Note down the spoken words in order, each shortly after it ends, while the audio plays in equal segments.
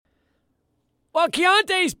Well,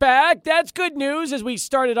 Keontae's back. That's good news as we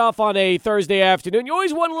started off on a Thursday afternoon. You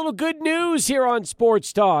always want a little good news here on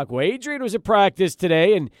Sports Talk. Well, Adrian was at practice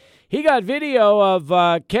today, and he got video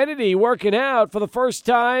of Kennedy working out for the first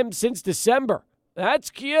time since December. That's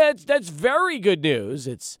very good news.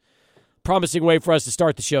 It's a promising way for us to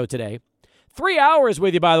start the show today. 3 hours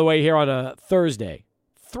with you, by the way, here on a Thursday.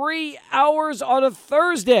 3 hours on a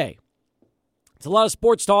Thursday. It's a lot of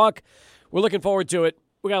sports talk. We're looking forward to it.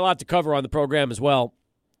 We got a lot to cover on the program as well.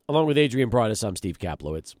 Along with Adrian Broadus, I'm Steve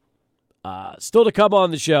Kaplowitz. Still to come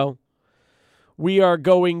on the show, we are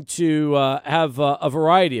going to have a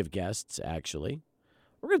variety of guests, actually.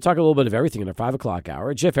 We're going to talk a little bit of everything in our 5 o'clock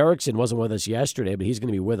hour. Jeff Erickson wasn't with us yesterday, but he's going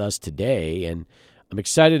to be with us today, and I'm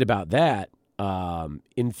excited about that.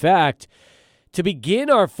 In fact, to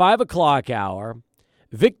begin our 5 o'clock hour,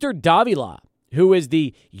 Victor Davila, who is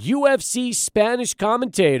the UFC Spanish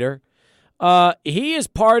commentator, he is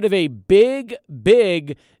part of a big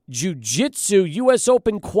jiu-jitsu U.S.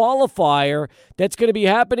 Open qualifier that's going to be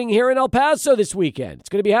happening here in El Paso this weekend. It's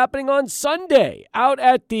going to be happening on Sunday out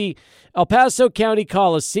at the El Paso County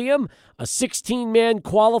Coliseum, a 16-man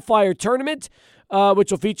qualifier tournament, which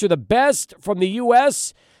will feature the best from the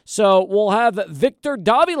U.S. So we'll have Victor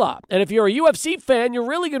Davila. And if you're a UFC fan, you're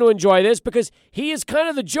really going to enjoy this because he is kind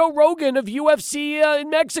of the Joe Rogan of UFC in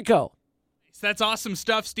Mexico. That's awesome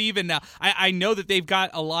stuff, Steve. And I know that they've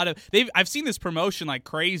got a lot of I've seen this promotion like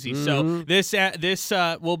crazy. So this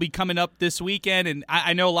will be coming up this weekend, and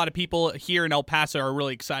I know a lot of people here in El Paso are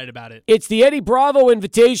really excited about it. It's the Eddie Bravo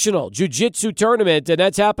Invitational Jiu-Jitsu Tournament, and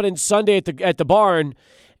that's happening Sunday at the barn.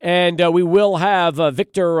 And we will have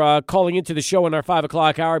Victor calling into the show in our 5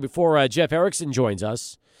 o'clock hour before Jeff Erickson joins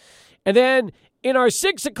us. And then in our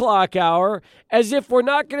 6 o'clock hour, as if we're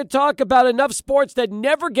not going to talk about enough sports that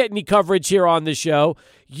never get any coverage here on the show,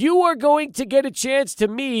 you are going to get a chance to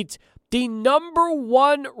meet the number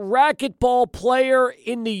one racquetball player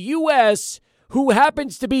in the U.S. who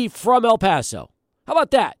happens to be from El Paso. How about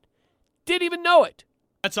that? Didn't even know it.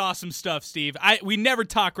 That's awesome stuff, Steve. We never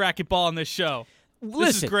talk racquetball on this show. Listen,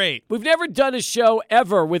 this is great. We've never done a show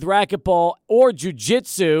ever with racquetball or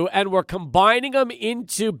jiu-jitsu, and we're combining them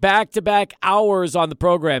into back-to-back hours on the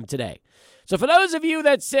program today. So for those of you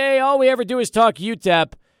that say all we ever do is talk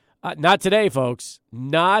UTEP, not today, folks.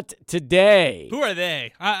 Not today. Who are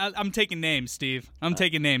they? I'm taking names, Steve. I'm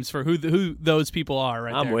taking names for who those people are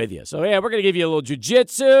right there. I'm with you. So, yeah, we're going to give you a little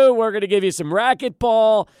jiu-jitsu. We're going to give you some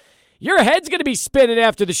racquetball. Your head's going to be spinning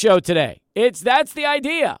after the show today. That's the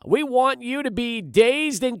idea. We want you to be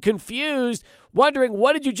dazed and confused, wondering,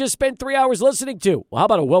 what did you just spend 3 hours listening to? Well, how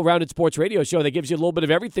about a well-rounded sports radio show that gives you a little bit of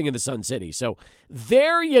everything in the Sun City? So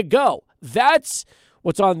there you go. That's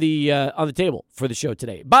what's on the table for the show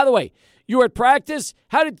today. By the way, you were at practice.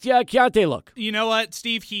 How did Keontae look? You know what,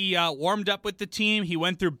 Steve? He warmed up with the team. He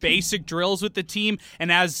went through basic drills with the team,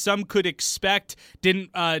 and as some could expect,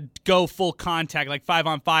 didn't go full contact, like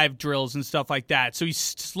 5-on-5 drills and stuff like that. So he's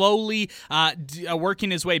slowly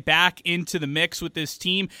working his way back into the mix with this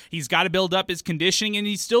team. He's got to build up his conditioning, and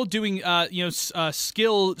he's still doing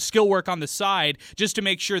skill work on the side just to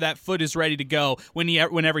make sure that foot is ready to go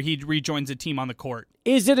whenever he rejoins the team on the court.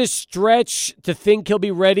 Is it a stretch to think he'll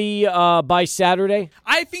be ready by Saturday?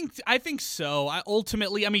 I think so.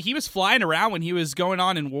 Ultimately, I mean, he was flying around when he was going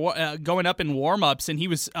up in warm-ups, and he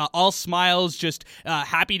was all smiles, just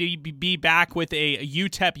happy to be back with a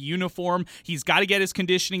UTEP uniform. He's got to get his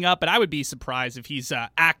conditioning up, but I would be surprised if he's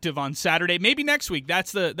active on Saturday. Maybe next week.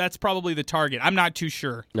 That's probably the target. I'm not too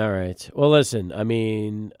sure. All right. Well, listen, I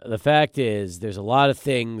mean, the fact is there's a lot of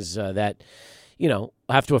things that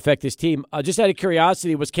have to affect this team. Just out of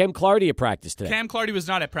curiosity, was Cam Clardy at practice today? Cam Clardy was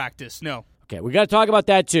not at practice, no. Okay, we got to talk about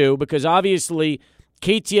that too, because obviously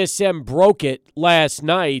KTSM broke it last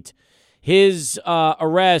night. His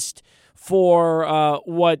arrest for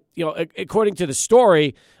what, according to the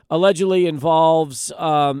story, allegedly involves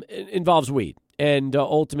weed and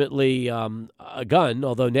ultimately a gun,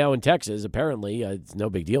 although now in Texas, apparently, it's no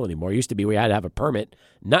big deal anymore. It used to be we had to have a permit.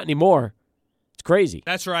 Not anymore. It's crazy.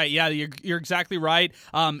 That's right. Yeah, you're exactly right.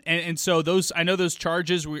 And so I know those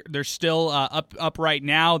charges, they're still up right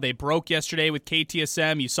now. They broke yesterday with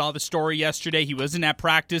KTSM. You saw the story yesterday. He wasn't at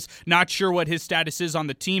practice. Not sure what his status is on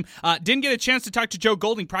the team. Didn't get a chance to talk to Joe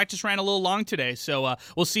Golding. Practice ran a little long today, so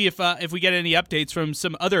we'll see if we get any updates from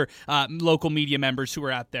some other local media members who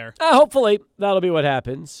are out there. Hopefully that'll be what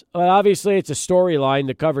happens. But obviously, it's a storyline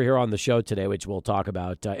to cover here on the show today, which we'll talk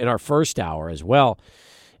about in our first hour as well.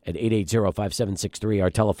 At 880-5763, our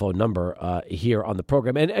telephone number here on the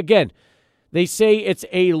program. And again, they say it's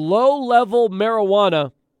a low-level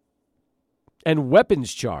marijuana and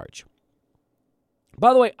weapons charge.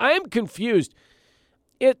 By the way, I am confused.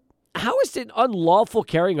 how is it unlawful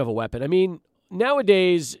carrying of a weapon? I mean,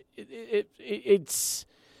 nowadays, it's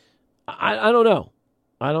I don't know.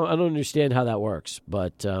 I don't understand how that works.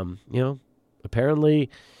 But, apparently,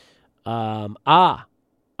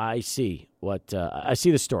 I see I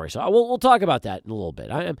see the story. So we'll talk about that in a little bit.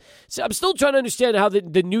 I'm still trying to understand how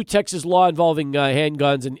the new Texas law involving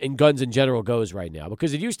handguns and guns in general goes right now,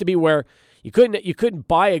 because it used to be where you couldn't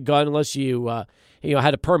buy a gun unless you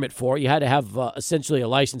had a permit for it. You had to have essentially a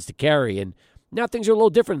license to carry, and now things are a little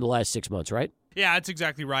different in the last 6 months, right? Yeah, that's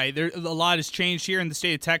exactly right. A lot has changed here in the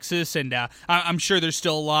state of Texas, and I'm sure there's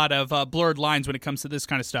still a lot of blurred lines when it comes to this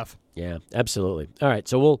kind of stuff. Yeah, absolutely. All right,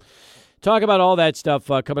 so we'll talk about all that stuff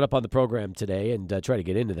coming up on the program today and try to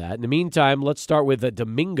get into that. In the meantime, let's start with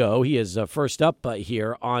Domingo. He is first up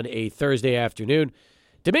here on a Thursday afternoon.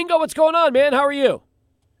 Domingo, what's going on, man? How are you?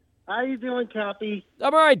 How you doing, Cappy?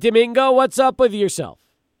 I'm all right, Domingo. What's up with yourself?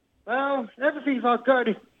 Well, everything's all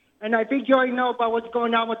good. And I think you already know about what's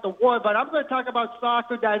going on with the war, but I'm going to talk about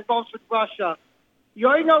soccer that involves with Russia. You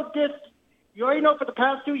already know this. You already know for the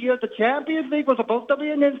past 2 years, the Champions League was supposed to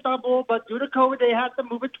be in Istanbul, but due to COVID, they had to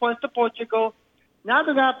move it twice to Portugal. Now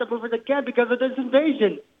they're going to have to move it again because of this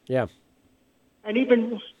invasion. Yeah. And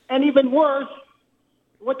even worse,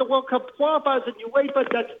 with the World Cup qualifiers and UEFA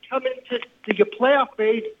that's coming to your playoff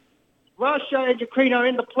phase, Russia and Ukraine are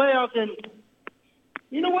in the playoffs, and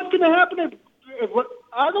you know what's going to happen if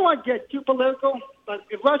I don't want to get too political, but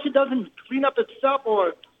if Russia doesn't clean up itself,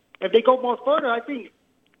 or if they go more further, I think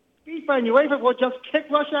FIFA and UEFA will just kick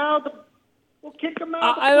Russia out. We'll kick them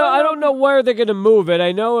out. I don't know where they're going to move it.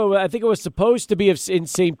 I think it was supposed to be in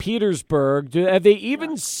St. Petersburg. Have they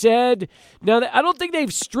even said? Now, I don't think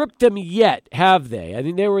they've stripped them yet, have they? I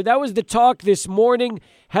mean, that was the talk this morning.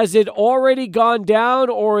 Has it already gone down,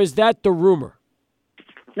 or is that the rumor?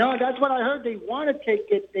 No, that's what I heard. They want to take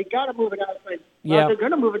it. They got to move it outside. Yeah. They're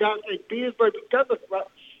going to move it outside Petersburg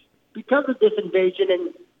because of this invasion.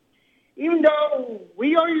 And even though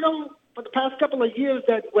we already know for the past couple of years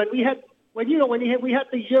that when we had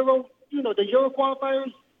the Euro, the Euro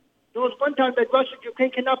qualifiers, there was one time that Russia and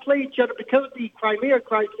Ukraine cannot play each other because of the Crimea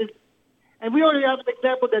crisis. And we already have an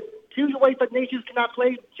example that two UEFA nations cannot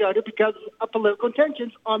play each other because of political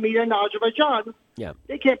tensions, Armenia and Azerbaijan. Yeah.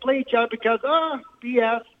 They can't play each other because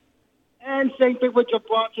BS. And same thing with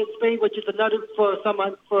Gibraltar and Spain, which is another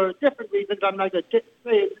for different reasons. I'm not going to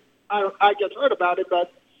say it. I just heard about it,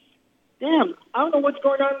 but damn, I don't know what's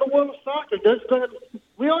going on in the world of soccer.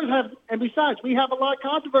 We always have, and besides, we have a lot of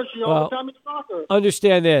controversy all the time in soccer.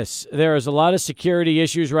 Understand this. There is a lot of security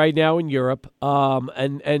issues right now in Europe,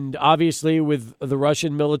 and obviously with the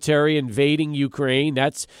Russian military invading Ukraine,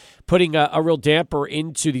 that's putting a real damper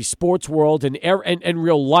into the sports world and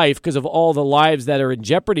real life because of all the lives that are in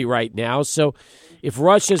jeopardy right now. So if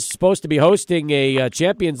Russia's supposed to be hosting a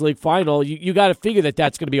Champions League final, you got to figure that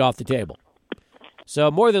that's going to be off the table. So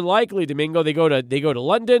more than likely, Domingo, they go to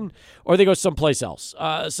London or they go someplace else,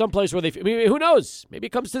 someplace where who knows? Maybe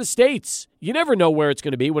it comes to the States. You never know where it's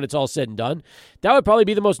going to be when it's all said and done. That would probably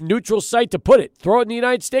be the most neutral site to put it. Throw it in the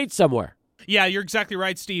United States somewhere. Yeah, you're exactly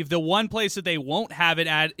right, Steve. The one place that they won't have it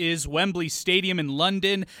at is Wembley Stadium in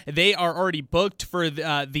London. They are already booked for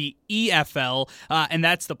the EFL, and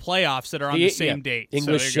that's the playoffs that are on the same date. The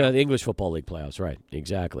English Football League playoffs, right?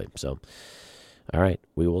 Exactly. So. All right,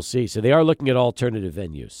 we will see. So they are looking at alternative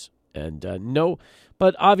venues. And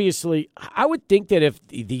but obviously, I would think that if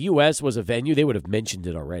the U.S. was a venue, they would have mentioned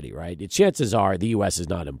it already, right? The chances are the U.S. is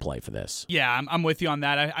not in play for this. Yeah, I'm with you on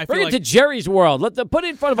that. I Bring it to Jerry's World. Put it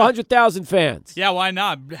in front of 100,000 fans. Yeah, why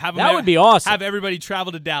not? That would be awesome. Have everybody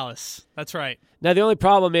travel to Dallas. That's right. Now, the only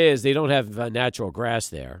problem is they don't have natural grass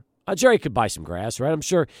there. Jerry could buy some grass, right? I'm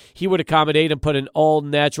sure he would accommodate and put an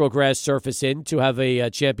all-natural grass surface in to have a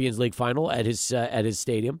Champions League final at his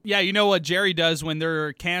stadium. Yeah, you know what Jerry does when there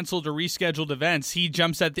are canceled or rescheduled events? He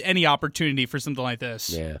jumps at any opportunity for something like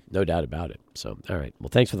this. Yeah, no doubt about it. So, all right. Well,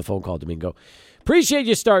 thanks for the phone call, Domingo. Appreciate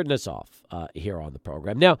you starting us off here on the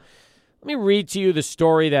program. Now, let me read to you the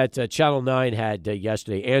story that Channel 9 had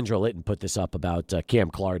yesterday. Andrew Litton put this up about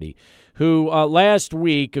Cam Clardy, who last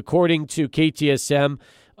week, according to KTSM,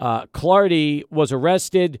 Clardy was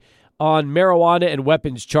arrested on marijuana and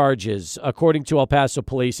weapons charges, according to El Paso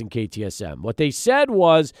Police and KTSM. What they said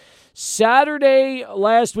was Saturday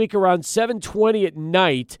last week around 7:20 at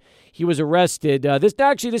night, he was arrested.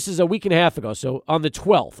 This is a week and a half ago, so on the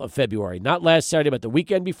 12th of February, not last Saturday, but the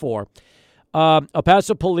weekend before. El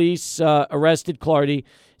Paso Police arrested Clardy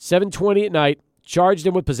 7:20 at night, charged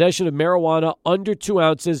him with possession of marijuana under 2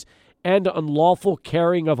 ounces and unlawful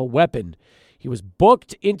carrying of a weapon. He was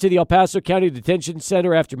booked into the El Paso County Detention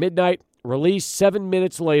Center after midnight, released 7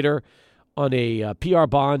 minutes later on a PR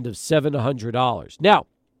bond of $700. Now,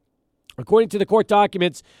 according to the court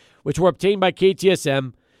documents, which were obtained by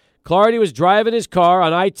KTSM, Clardy was driving his car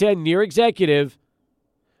on I-10 near Executive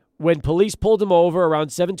when police pulled him over around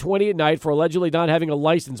 7:20 at night for allegedly not having a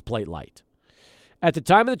license plate light. At the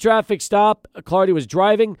time of the traffic stop, Clardy was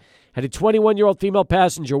driving, had a 21-year-old female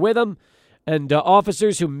passenger with him, and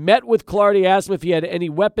officers who met with Clardy asked him if he had any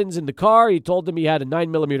weapons in the car. He told them he had a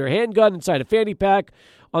 9mm handgun inside a fanny pack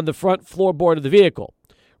on the front floorboard of the vehicle.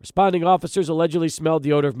 Responding officers allegedly smelled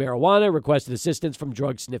the odor of marijuana, requested assistance from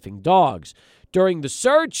drug-sniffing dogs. During the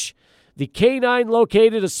search, the canine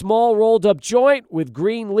located a small rolled-up joint with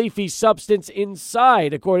green leafy substance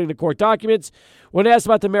inside, according to court documents. When asked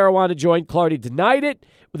about the marijuana joint, Clardy denied it,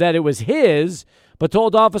 that it was his, but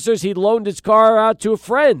told officers he'd loaned his car out to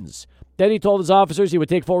friends. Then he told his officers he would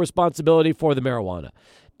take full responsibility for the marijuana.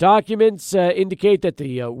 Documents indicate that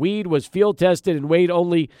the weed was field-tested and weighed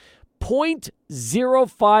only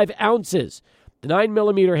 0.05 ounces. The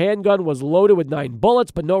 9mm handgun was loaded with 9 bullets,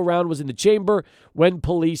 but no round was in the chamber when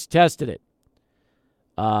police tested it.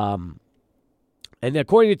 And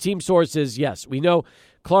according to team sources, yes, we know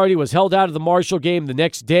Clardy was held out of the Marshall game the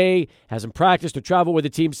next day, hasn't practiced or traveled with the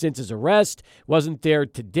team since his arrest, wasn't there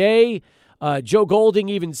today. Joe Golding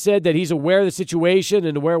even said that he's aware of the situation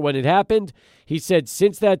and aware when it happened. He said,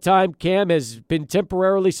 since that time, Cam has been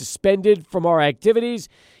temporarily suspended from our activities.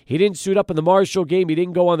 He didn't suit up in the Marshall game. He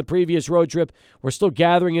didn't go on the previous road trip. We're still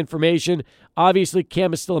gathering information. Obviously,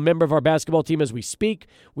 Cam is still a member of our basketball team as we speak.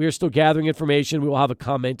 We are still gathering information. We will have a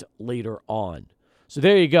comment later on. So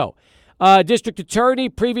there you go. District Attorney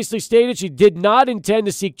previously stated she did not intend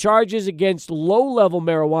to seek charges against low-level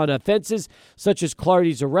marijuana offenses, such as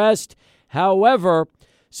Clardy's arrest. However,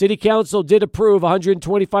 City Council did approve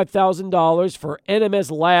 $125,000 for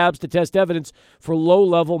NMS Labs to test evidence for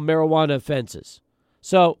low-level marijuana offenses.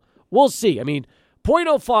 So we'll see. I mean,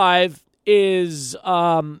 0.05 is,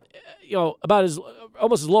 about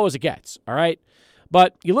almost as low as it gets, all right?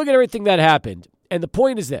 But you look at everything that happened, and the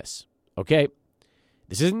point is this, okay?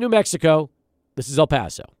 This isn't New Mexico. This is El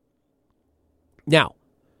Paso. Now,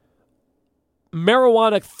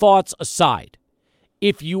 marijuana thoughts aside,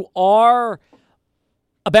 if you are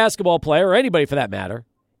a basketball player, or anybody for that matter,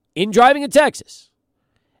 in driving in Texas,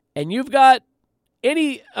 and you've got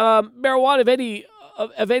any marijuana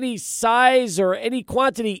of any size or any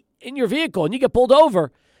quantity in your vehicle, and you get pulled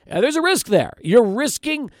over, there's a risk there.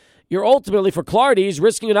 You're ultimately, for Clardy, he's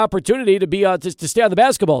risking an opportunity to be to stay on the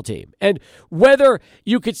basketball team. And whether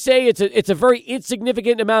you could say it's a very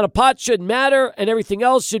insignificant amount of pot shouldn't matter, and everything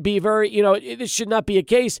else should be very, this should not be a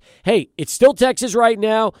case. Hey, it's still Texas right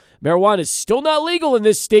now. Marijuana is still not legal in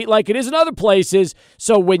this state like it is in other places.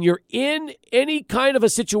 So when you're in any kind of a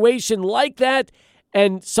situation like that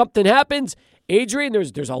and something happens, Adrian,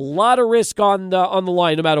 there's a lot of risk on the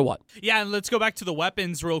line, no matter what. Yeah, and let's go back to the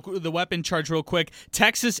weapon charge real quick.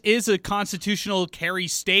 Texas is a constitutional carry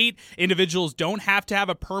state. Individuals don't have to have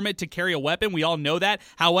a permit to carry a weapon. We all know that.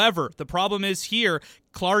 However, the problem is here,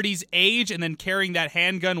 Clardy's age and then carrying that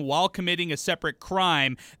handgun while committing a separate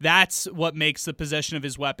crime. That's what makes the possession of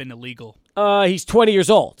his weapon illegal. He's 20 years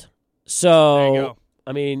old. So, there you go.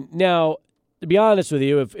 I mean, now, to be honest with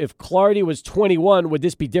you, if Clardy was 21, would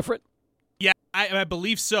this be different? Yeah, I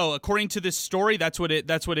believe so. According to this story, that's what it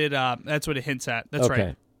hints at. That's okay.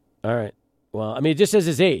 right. All right. Well, I mean, it just says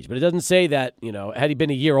his age, but it doesn't say that, had he been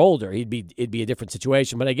a year older, it'd be a different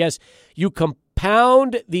situation. But I guess you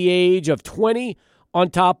compound the age of 20 on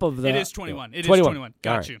top of the. It is 21. It is 21.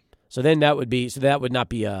 Got you. So then that would not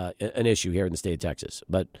be an issue here in the state of Texas.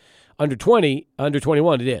 But under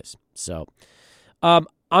 21, it is. So I'm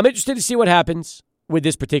interested to see what happens with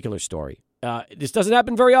this particular story. This doesn't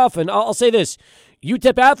happen very often. I'll say this.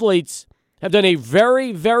 UTEP athletes have done a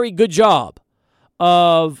very, very good job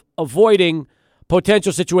of avoiding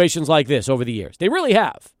potential situations like this over the years. They really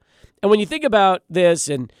have. And when you think about this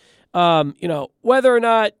and, whether or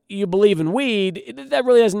not you believe in weed,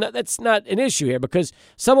 that's not an issue here because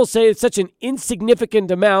some will say it's such an insignificant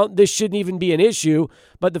amount, this shouldn't even be an issue.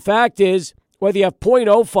 But the fact is, whether you have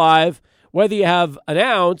 0.05, whether you have an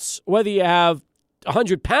ounce, whether you have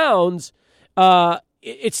 100 pounds,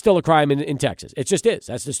 it's still a crime in Texas. It just is.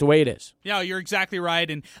 That's just the way it is. Yeah, you're exactly right.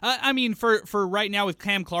 And I mean, for right now with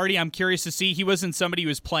Cam Clardy, I'm curious to see. He wasn't somebody who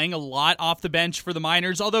was playing a lot off the bench for the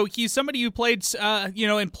Miners, although he's somebody who played,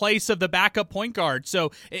 in place of the backup point guard.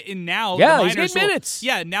 So now, the Miners he's getting minutes.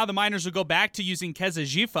 Yeah, now the Miners will go back to using Keza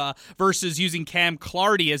Jifa versus using Cam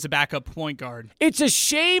Clardy as a backup point guard. It's a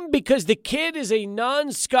shame because the kid is a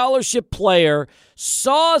non-scholarship player,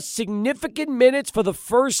 saw significant minutes for the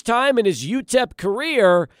first time in his UTEP career.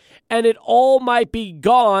 career, and it all might be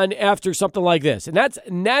gone after something like this.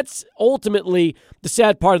 And that's ultimately the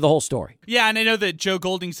sad part of the whole story. Yeah, and I know that Joe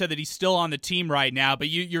Golding said that he's still on the team right now, but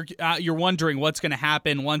you're wondering what's going to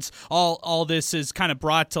happen once all this is kind of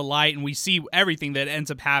brought to light and we see everything that ends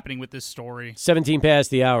up happening with this story. 17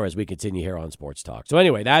 past the hour as we continue here on Sports Talk. So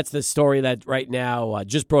anyway, that's the story that right now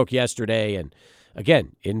just broke yesterday, and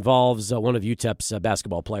again, involves one of UTEP's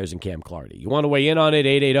basketball players in Cam Clardy. You want to weigh in on it,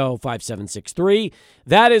 880-5763.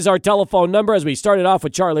 That is our telephone number as we started off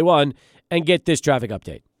with Charlie 1 and get this traffic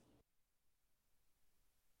update.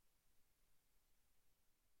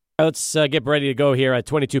 Let's get ready to go here at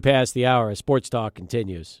 22 past the hour as Sports Talk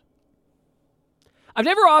continues. I've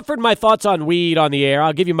never offered my thoughts on weed on the air.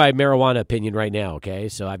 I'll give you my marijuana opinion right now, okay?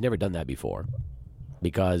 So I've never done that before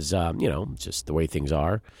because, it's just the way things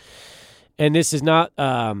are. And this is not,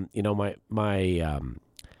 my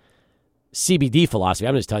CBD philosophy.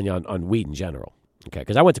 I'm just telling you on weed in general, okay?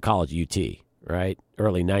 Because I went to college at UT, right?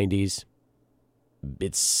 Early 90s.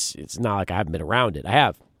 It's not like I haven't been around it. I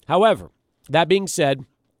have. However, that being said,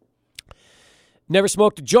 never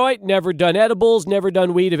smoked a joint, never done edibles, never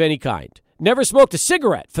done weed of any kind. Never smoked a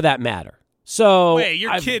cigarette, for that matter. So wait,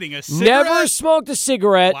 you're kidding? A cigarette? Never smoked a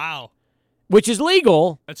cigarette. Wow. Which is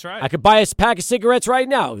legal. That's right. I could buy a pack of cigarettes right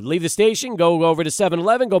now. Leave the station, go over to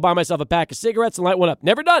 7-Eleven, go buy myself a pack of cigarettes and light one up.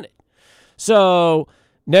 Never done it. So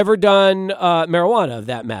never done marijuana of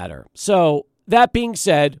that matter. So that being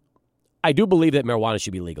said, I do believe that marijuana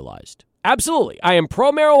should be legalized. Absolutely. I am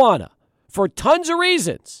pro-marijuana for tons of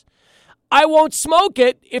reasons. I won't smoke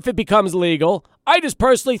it if it becomes legal. I just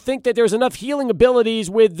personally think that there's enough healing abilities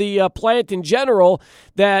with the plant in general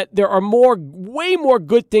that there are way more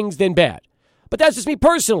good things than bad. But that's just me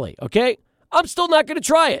personally, okay? I'm still not going to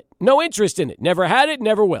try it. No interest in it. Never had it,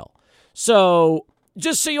 never will. So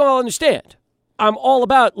just so you all understand, I'm all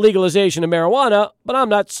about legalization of marijuana, but I'm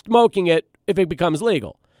not smoking it if it becomes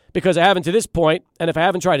legal. Because I haven't to this point, and if I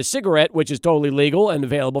haven't tried a cigarette, which is totally legal and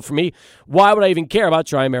available for me, why would I even care about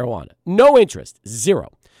trying marijuana? No interest.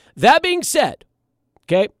 Zero. That being said,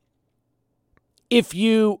 okay, if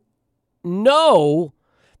you know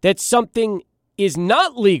that something is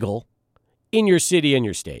not legal in your city and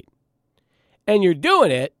your state, and you're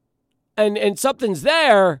doing it, and something's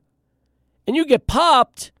there, and you get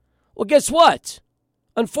popped, well, guess what?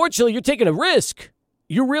 Unfortunately, you're taking a risk.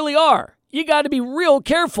 You really are. You got to be real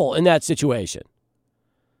careful in that situation.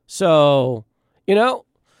 So,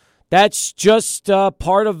 that's just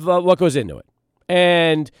part of what goes into it.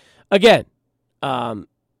 And again,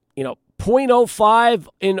 0.05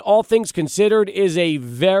 in all things considered is a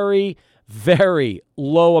very, very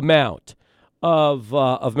low amount of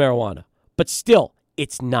marijuana. But still,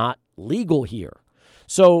 it's not legal here.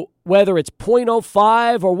 So whether it's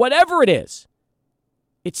 0.05 or whatever it is,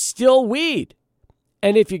 it's still weed.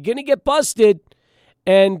 And if you're going to get busted,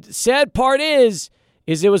 and sad part is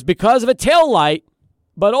it was because of a taillight,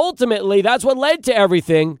 but ultimately that's what led to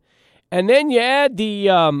everything. And then you add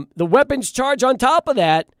the weapons charge on top of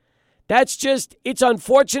that. It's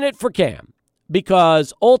unfortunate for Cam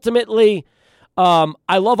because ultimately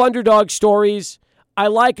I love underdog stories. I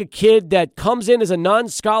like a kid that comes in as a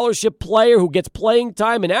non-scholarship player who gets playing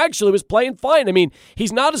time and actually was playing fine. I mean,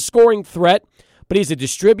 he's not a scoring threat, but he's a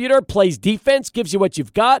distributor, plays defense, gives you what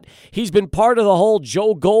you've got. He's been part of the whole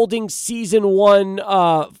Joe Golding season 1,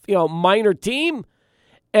 minor team.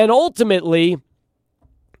 And ultimately,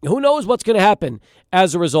 who knows what's going to happen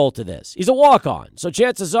as a result of this. He's a walk-on, so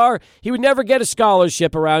chances are he would never get a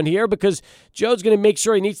scholarship around here because Joe's going to make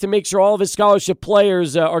sure he needs to make sure all of his scholarship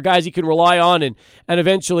players are guys he can rely on and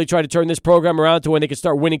eventually try to turn this program around to when they can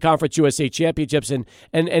start winning Conference USA championships and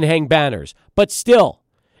hang banners. But still,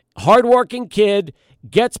 hardworking kid,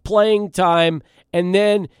 gets playing time, and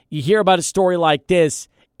then you hear about a story like this.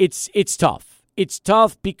 It's tough. It's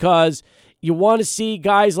tough because you want to see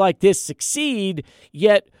guys like this succeed,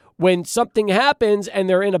 yet when something happens and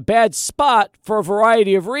they're in a bad spot for a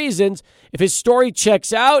variety of reasons, if his story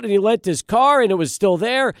checks out and he lent his car and it was still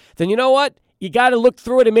there, then you know what? You got to look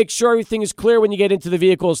through it and make sure everything is clear when you get into the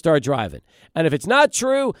vehicle and start driving. And if it's not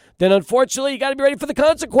true, then unfortunately you got to be ready for the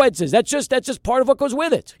consequences. That's just part of what goes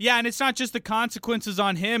with it. Yeah, and it's not just the consequences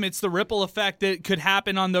on him, it's the ripple effect that could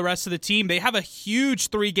happen on the rest of the team. They have a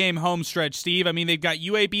huge 3-game home stretch, Steve. I mean, they've got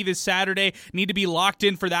UAB this Saturday, need to be locked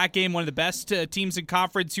in for that game, one of the best teams in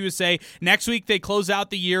Conference USA. Next week they close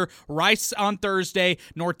out the year, Rice on Thursday,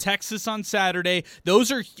 North Texas on Saturday.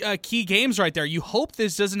 Those are key games right there. You hope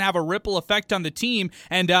this doesn't have a ripple effect on the team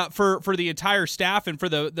and for the entire staff and for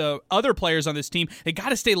the other players on this team. They got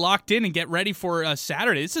to stay locked in and get ready for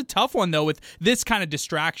Saturday. It's a tough one, though, with this kind of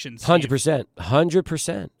distraction. 100%.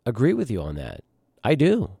 100%. Agree with you on that. I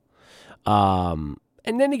do.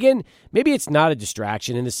 And then again, maybe it's not a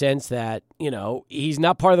distraction in the sense that, he's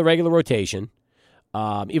not part of the regular rotation.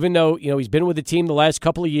 Even though, he's been with the team the last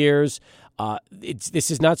couple of years. This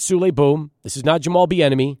is not Sule Boom. This is not Jamal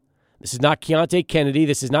Bieniemy. This is not Keontae Kennedy.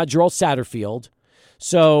 This is not Jarrell Satterfield.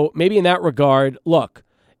 So maybe in that regard, look,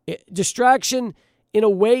 distraction in a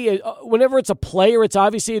way, whenever it's a player, it's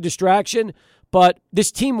obviously a distraction. But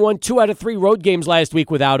this team won 2 out of 3 road games last week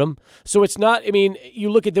without him. So it's not, you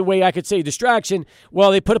look at the way I could say distraction. Well,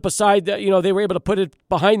 they put it aside, they were able to put it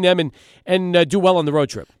behind them and do well on the road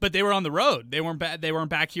trip. But they were on the road. They weren't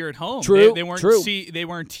back here at home. True. They weren't true. They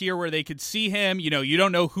weren't here where they could see him. You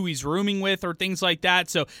don't know who he's rooming with or things like that.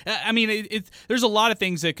 So, there's a lot of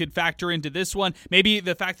things that could factor into this one. Maybe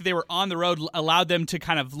the fact that they were on the road allowed them to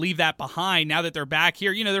kind of leave that behind. Now that they're back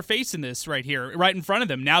here, they're facing this right here, right in front of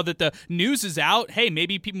them. Now that the news is out, hey,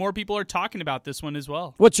 maybe more people are talking about this one as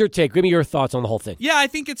well. What's your take? Give me your thoughts on the whole thing. Yeah, I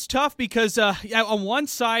think it's tough because on one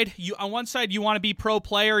side you want to be pro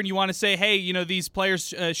player and you want to say, hey, these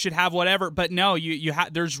players should have whatever, but no,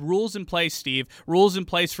 there's rules in place, Steve. Rules in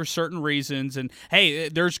place for certain reasons, and hey,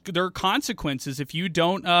 there are consequences if you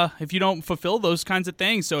don't fulfill those kinds of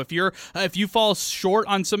things. So if you fall short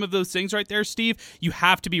on some of those things right there, Steve, you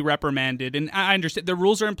have to be reprimanded. And I understand the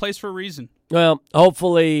rules are in place for a reason. Well,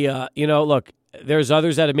 hopefully, look, there's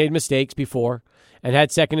others that have made mistakes before and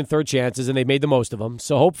had second and third chances, and they made the most of them.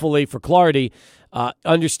 So hopefully, for Clardy,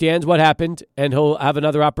 understands what happened, and he'll have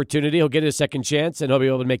another opportunity. He'll get a second chance, and he'll be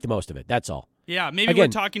able to make the most of it. That's all. Yeah, maybe we're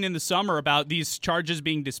talking in the summer about these charges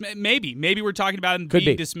being dismissed. Maybe we're talking about him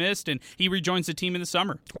being dismissed, and he rejoins the team in the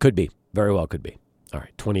summer. Could be. Very well could be. All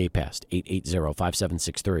right, 28 past,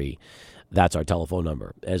 880-5763. That's our telephone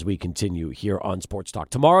number as we continue here on Sports Talk.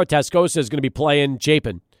 Tomorrow, Tascosa is going to be playing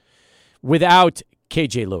Chapin without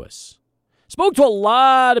KJ Lewis. Spoke to a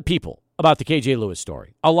lot of people about the KJ Lewis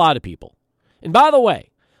story. A lot of people. And by the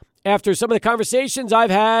way, after some of the conversations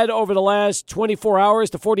I've had over the last 24 hours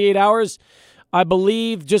to 48 hours, I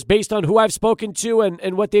believe just based on who I've spoken to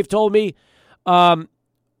and what they've told me,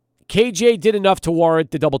 KJ did enough to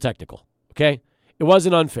warrant the double technical. Okay? It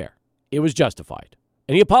wasn't unfair. It was justified.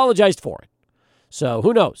 And he apologized for it. So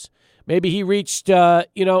who knows? Maybe he reached,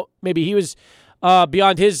 maybe he was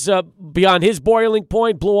beyond his boiling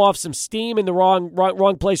point, blew off some steam in the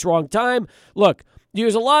wrong place, wrong time. Look,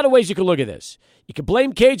 there's a lot of ways you could look at this. You could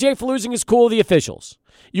blame KJ for losing his cool to the officials.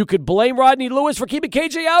 You could blame Rodney Lewis for keeping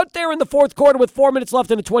KJ out there in the fourth quarter with 4 minutes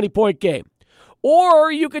left in a 20-point game.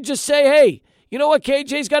 Or you could just say, hey, you know what,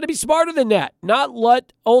 KJ's got to be smarter than that, not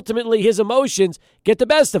let ultimately his emotions get the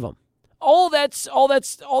best of him. All that's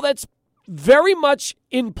very much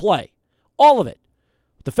in play. All of it.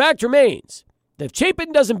 The fact remains that if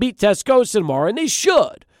Chapin doesn't beat Tascosa tomorrow, and they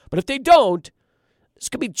should, but if they don't, this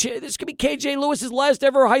could be KJ Lewis's last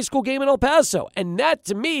ever high school game in El Paso. And that,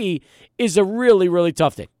 to me, is a really, really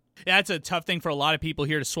tough thing. That's a tough thing for a lot of people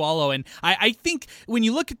here to swallow. And I think when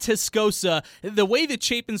you look at Tascosa, the way that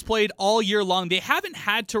Chapin's played all year long, they haven't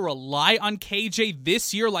had to rely on KJ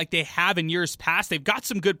this year like they have in years past. They've got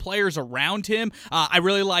some good players around him. I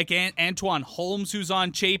really like Antoine Holmes, who's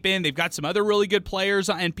on Chapin. They've got some other really good players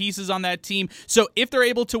and pieces on that team. So if they're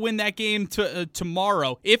able to win that game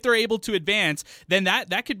tomorrow, if they're able to advance, then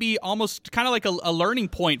that could be almost kind of like a learning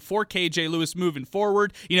point for KJ Lewis moving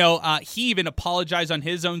forward. He even apologized on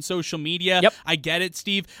his own social media. Yep. I get it,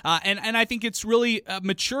 Steve. And I think it's really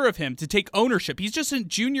mature of him to take ownership. He's just a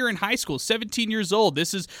junior in high school, 17 years old.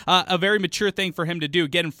 This is a very mature thing for him to do,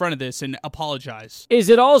 get in front of this and apologize. Is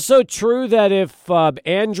it also true that if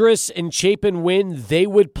Andrus and Chapin win, they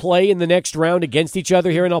would play in the next round against each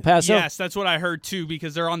other here in El Paso? Yes, that's what I heard too,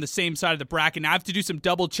 because they're on the same side of the bracket. Now I have to do some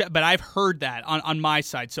double check, but I've heard that on my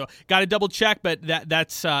side. So got to double check, but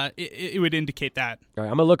that's it would indicate that. All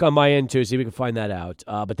right, I'm going to look on my end too, see if we can find that out.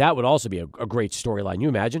 But that would also be a great storyline. You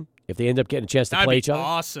imagine if they end up getting a chance to play each other?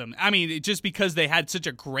 Awesome. I mean, just because they had such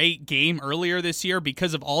a great game earlier this year,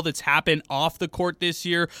 because of all that's happened off the court this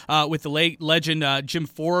year with the late legend Jim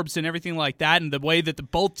Forbes and everything like that, and the way that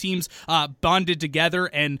both teams bonded together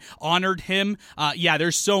and honored him.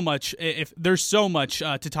 There's so much. There's so much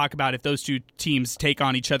to talk about if those two teams take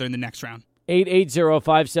on each other in the next round.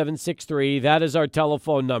 880-5763. That is our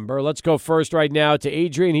telephone number. Let's go first right now to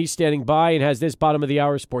Adrian. He's standing by and has this bottom of the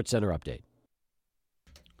hour Sports Center update.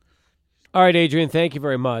 All right, Adrian, thank you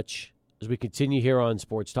very much. As we continue here on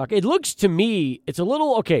Sports Talk, it looks to me, it's a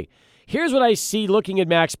little, okay, here's what I see looking at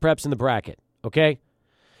Max Preps in the bracket, okay?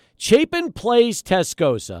 Chapin plays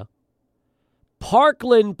Tascosa.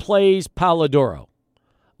 Parkland plays Paladuro.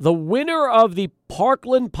 The winner of the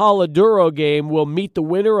Parkland-Paladuro game will meet the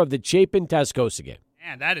winner of the Chapin-Tascosa game.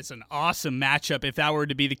 Man, that is an awesome matchup if that were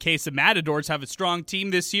to be the case. The Matadors have a strong team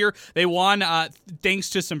this year. They won thanks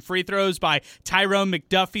to some free throws by Tyrone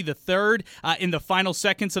McDuffie III in the final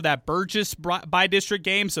seconds of that Burgess by-district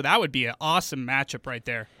game, so that would be an awesome matchup right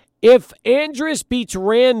there. If Andress beats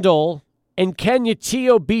Randall and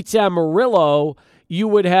Canutillo beats Amarillo, you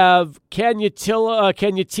would have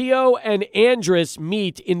Canutillo and Andress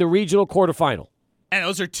meet in the regional quarterfinal. And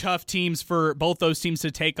those are tough teams for both those teams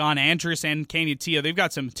to take on, Andress and Canutillo. They've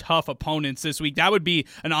got some tough opponents this week. That would be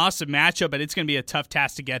an awesome matchup, but it's going to be a tough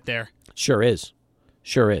task to get there. Sure is.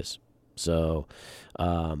 So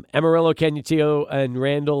Amarillo, Canutillo, and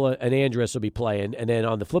Randall and Andress will be playing. And then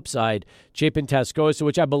on the flip side, Chapin Tascosa,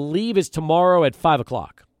 which I believe is tomorrow at 5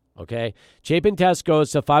 o'clock. Okay? Chapin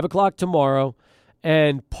Tascosa, 5 o'clock tomorrow,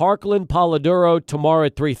 and Parkland Polidoro tomorrow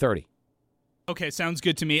at 3:30. Okay, sounds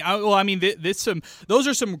good to me. Those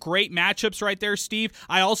are some great matchups right there, Steve.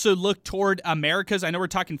 I also look toward Americas. I know we're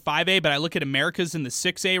talking 5A, but I look at Americas in the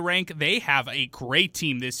 6A rank. They have a great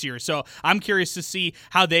team this year, so I'm curious to see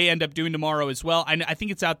how they end up doing tomorrow as well. I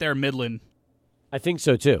think it's out there in Midland. I think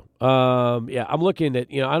so, too. I'm looking at,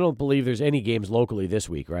 I don't believe there's any games locally this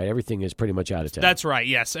week, right? Everything is pretty much out of town. That's right,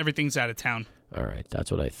 yes. Everything's out of town. All right,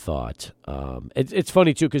 that's what I thought. It's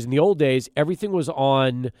funny, too, because in the old days, everything was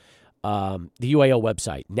on the UAL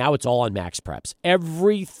website. Now it's all on MaxPreps.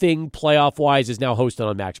 Everything playoff-wise is now hosted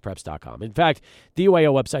on MaxPreps.com. In fact, the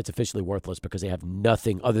UAL website's officially worthless because they have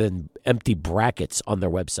nothing other than empty brackets on their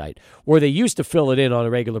website, where they used to fill it in on a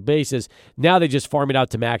regular basis. Now they just farm it out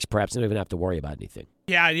to MaxPreps and don't even have to worry about anything.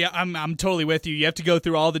 Yeah, I'm totally with you. You have to go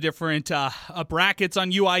through all the different brackets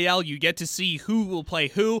on UIL. You get to see who will play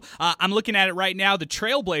who. I'm looking at it right now. The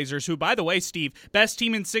Trailblazers, who, by the way, Steve, best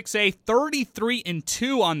team in 6A,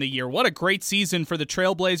 33-2 on the year. What a great season for the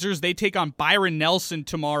Trailblazers. They take on Byron Nelson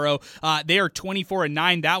tomorrow. They are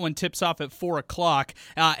 24-9. That one tips off at 4 o'clock.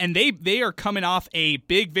 And they are coming off a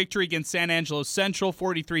big victory against San Angelo Central,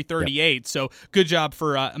 43-38. Yep. So good job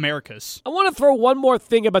for Americas. I want to throw one more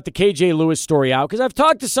thing about the KJ Lewis story out, because I've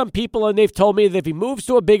talked to some people and they've told me that if he moves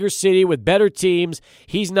to a bigger city with better teams,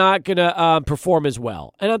 he's not going to perform as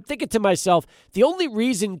well. And I'm thinking to myself, the only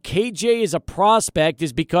reason KJ is a prospect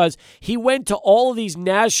is because he went to all of these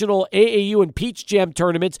national AAU and Peach Jam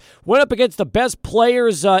tournaments, went up against the best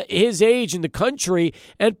players his age in the country,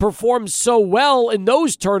 and performed so well in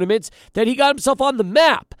those tournaments that he got himself on the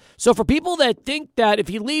map. So for people that think that if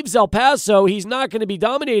he leaves El Paso, he's not going to be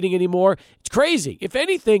dominating anymore, it's crazy. If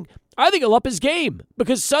anything, I think he'll up his game,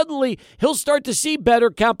 because suddenly he'll start to see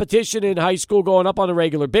better competition in high school going up on a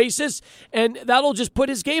regular basis, and that'll just put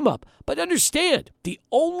his game up. But understand, the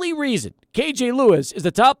only reason KJ Lewis is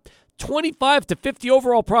the top 25 to 50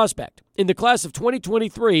 overall prospect in the class of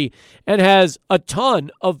 2023 and has a ton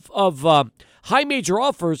of high major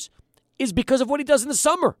offers is because of what he does in the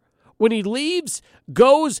summer. When he leaves,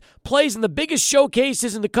 goes, plays in the biggest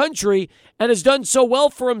showcases in the country, and has done so well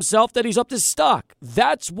for himself that he's upped his stock.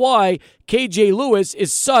 That's why KJ Lewis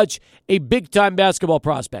is such a big-time basketball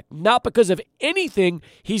prospect. Not because of anything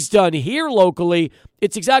he's done here locally.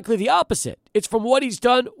 It's exactly the opposite. It's from what he's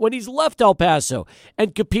done when he's left El Paso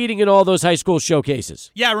and competing in all those high school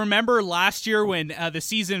showcases. Yeah, remember last year when the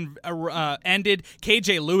season ended,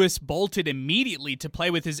 KJ Lewis bolted immediately to play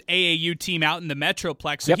with his AAU team out in the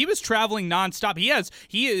Metroplex. So He was traveling nonstop.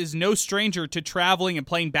 He is no stranger to traveling and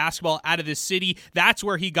playing basketball out of the city. That's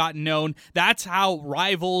where he got known. That's how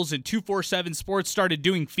Rivals and 247 Sports started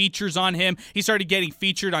doing features on him. He started getting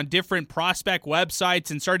featured on different prospect websites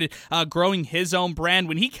and started growing his own brand.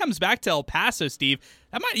 When he comes back to El Paso, Steve,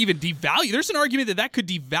 that might even devalue. There's an argument that could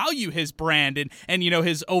devalue his brand and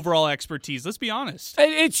his overall expertise. Let's be honest.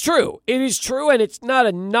 It's true. It is true, and it's not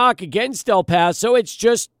a knock against El Paso.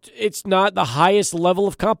 It's not the highest level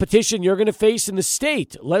of competition you're going to face in the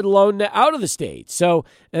state, let alone out of the state. So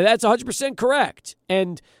that's 100% correct.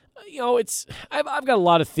 And I've got a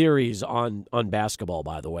lot of theories on basketball,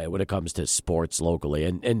 by the way, when it comes to sports locally,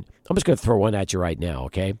 and I'm just going to throw one at you right now.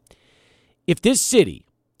 Okay, if this city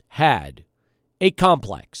had a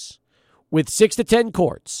complex with 6 to 10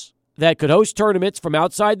 courts that could host tournaments from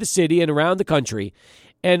outside the city and around the country,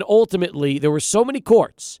 and ultimately there were so many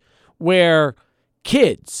courts where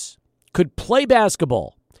kids could play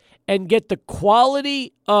basketball and get the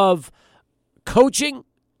quality of coaching,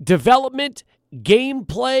 development,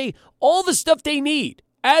 gameplay, all the stuff they need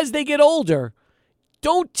as they get older,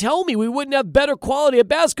 don't tell me we wouldn't have better quality of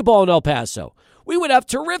basketball in El Paso. We would have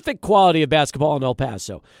terrific quality of basketball in El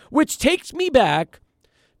Paso, which takes me back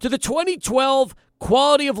to the 2012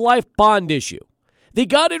 quality of life bond issue. They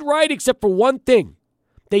got it right except for one thing.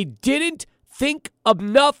 They didn't think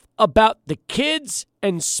enough about the kids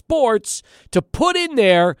and sports to put in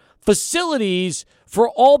there facilities for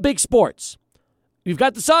all big sports. We've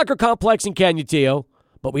got the soccer complex in Canutillo,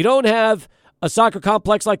 but we don't have a soccer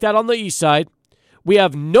complex like that on the east side. We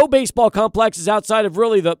have no baseball complexes outside of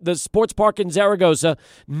really the sports park in Zaragoza.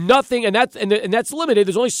 Nothing, and that's limited.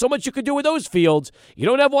 There's only so much you can do with those fields. You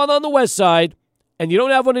don't have one on the west side, and you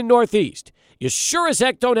don't have one in Northeast. You sure as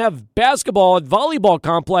heck don't have basketball and volleyball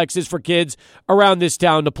complexes for kids around this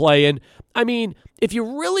town to play in. I mean, if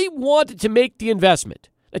you really wanted to make the investment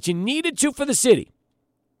that you needed to for the city,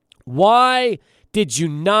 why did you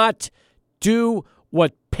not do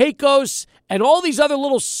what Pecos and all these other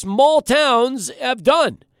little small towns have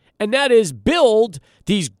done? And that is build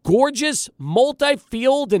these gorgeous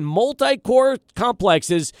multi-field and multi-core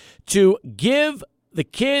complexes to give the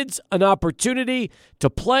kids an opportunity to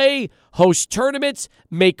play, host tournaments,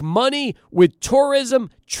 make money with tourism,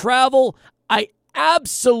 travel. I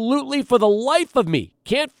absolutely, for the life of me,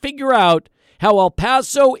 can't figure out how El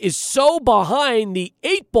Paso is so behind the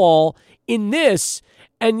 8 ball in this,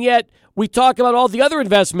 and yet we talk about all the other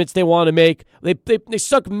investments they want to make. They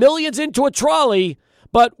stuck millions into a trolley,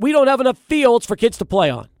 but we don't have enough fields for kids to play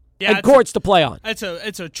on. Yeah, and courts to play on. It's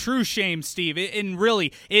a true shame, Steve. And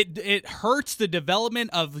really, it hurts the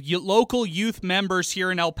development of local youth members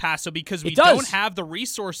here in El Paso because we don't have the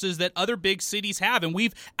resources that other big cities have, and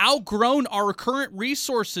we've outgrown our current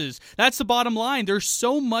resources. That's the bottom line. There's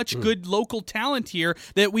so much good local talent here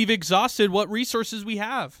that we've exhausted what resources we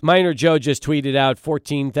have. Minor Joe just tweeted out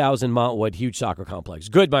 14,000 Montwood, huge soccer complex.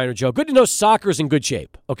 Good, Minor Joe. Good to know soccer's in good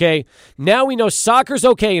shape, okay? Now we know soccer's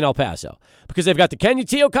okay in El Paso because they've got the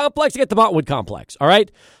Canutillo complex, they got the Montwood complex, all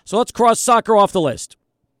right? So let's cross soccer off the list.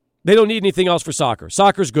 They don't need anything else for soccer.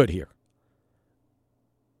 Soccer's good here.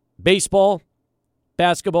 Baseball,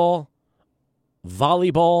 basketball,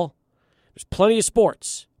 volleyball. There's plenty of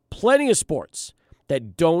sports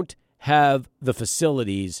that don't have the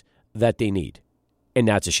facilities that they need. And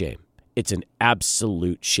that's a shame. It's an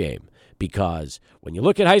absolute shame because when you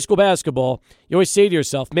look at high school basketball, you always say to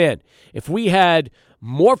yourself, man, if we had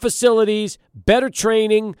more facilities, better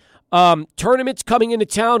training, tournaments coming into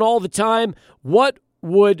town all the time, what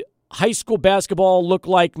would high school basketball look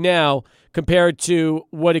like now compared to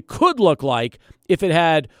what it could look like if it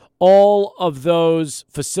had all of those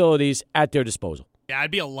facilities at their disposal? Yeah,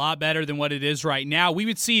 it'd be a lot better than what it is right now. We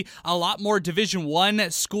would see a lot more Division I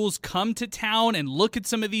schools come to town and look at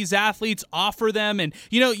some of these athletes, offer them. And,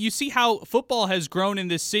 you see how football has grown in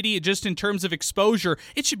this city just in terms of exposure.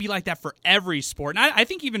 It should be like that for every sport. And I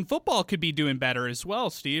think even football could be doing better as well,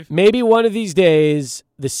 Steve. Maybe one of these days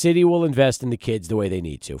the city will invest in the kids the way they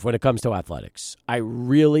need to when it comes to athletics. I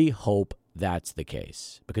really hope that's the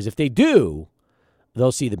case. Because if they do,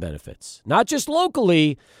 they'll see the benefits. Not just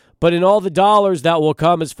locally, but in all the dollars that will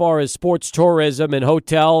come as far as sports tourism and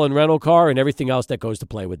hotel and rental car and everything else that goes to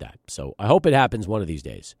play with that. So I hope it happens one of these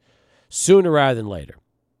days, sooner rather than later.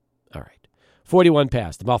 All right, 41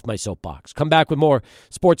 past. I'm off my soapbox. Come back with more.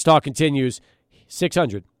 Sports Talk continues.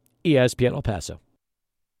 600 ESPN El Paso.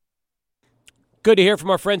 Good to hear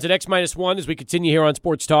from our friends at X-1 as we continue here on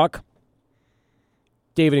Sports Talk.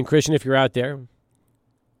 David and Christian, if you're out there,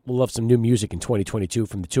 we'll love some new music in 2022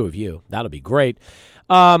 from the two of you. That'll be great.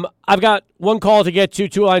 I've got one call to get to.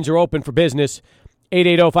 Two lines are open for business.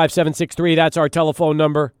 880-5763. That's our telephone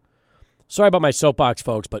number. Sorry about my soapbox,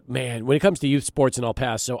 folks, but, man, when it comes to youth sports in El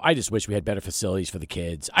Paso, I just wish we had better facilities for the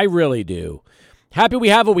kids. I really do. Happy we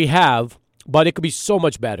have what we have, but it could be so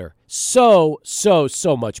much better. So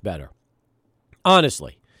much better.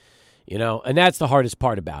 Honestly. And that's the hardest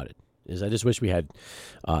part about it, is I just wish we had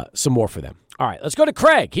some more for them. All right, let's go to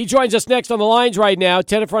Craig. He joins us next on the lines right now,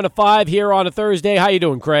 10 in front of 5 here on a Thursday. How you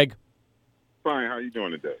doing, Craig? Fine. How are you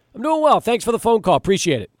doing today? I'm doing well. Thanks for the phone call.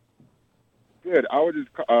 Appreciate it. Good. I was just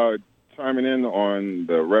chiming in on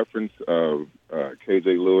the reference of KJ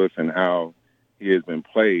Lewis and how he has been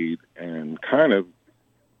played and kind of,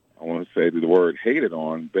 I want to say the word hated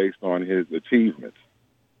on based on his achievements.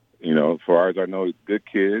 As far as I know, he's a good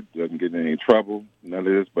kid, doesn't get in any trouble, none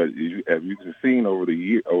of this. But as you can see over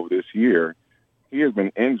this year, he has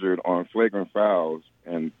been injured on flagrant fouls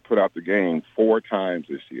and put out the game 4 times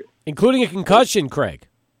this year. Including a concussion, Craig.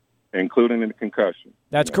 Including a concussion.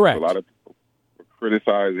 That's correct. A lot of people are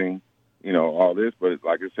criticizing, all this. But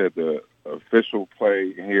like I said, the official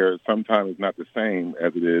play here sometimes is not the same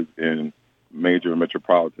as it is in major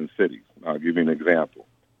metropolitan cities. I'll give you an example.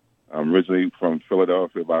 I'm originally from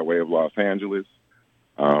Philadelphia by way of Los Angeles.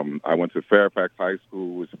 I went to Fairfax High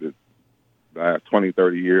School, which the last 20,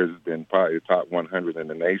 30 years has been probably the top 100 in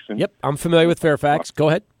the nation. Yep, I'm familiar with Fairfax. Go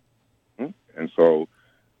ahead. And so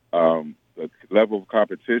the the level of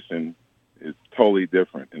competition is totally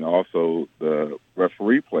different, and also the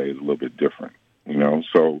referee play is a little bit different.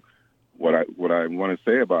 So what I want to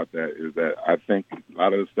say about that is that I think a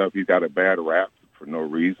lot of the stuff he got a bad rap for no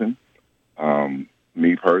reason.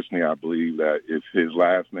 Me personally, I believe that if his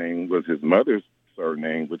last name was his mother's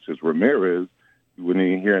surname, which is Ramirez, you wouldn't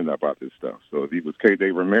even hear about this stuff. So if he was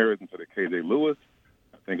KJ Ramirez instead of KJ Lewis,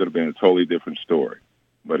 I think it would have been a totally different story.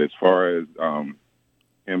 But as far as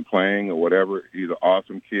him playing or whatever, he's an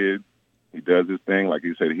awesome kid. He does his thing. Like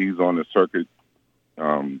you said, he's on the circuit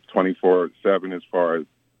 24/7 as far as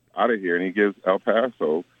out of here, and he gives El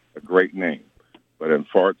Paso a great name. But as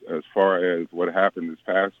far as what happened this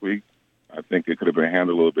past week, I think it could have been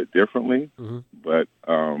handled a little bit differently. Mm-hmm. But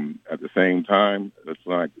at the same time,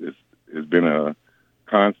 it's been a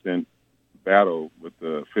constant battle with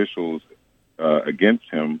the officials against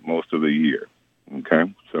him most of the year.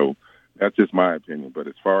 Okay, so that's just my opinion. But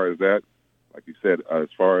as far as that, like you said, as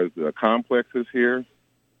far as the complexes here,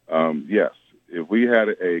 yes, if we had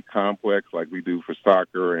a complex like we do for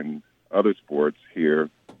soccer and other sports here,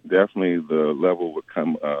 definitely the level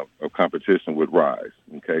of competition would rise,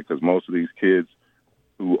 okay? Because most of these kids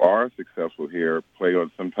who are successful here play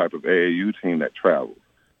on some type of AAU team that travels.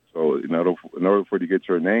 So in order for you to get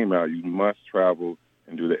your name out, you must travel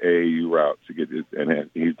and do the AAU route to get it, and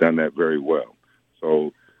he's done that very well.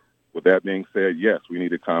 So with that being said, yes, we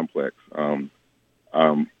need a complex.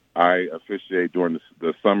 I officiate during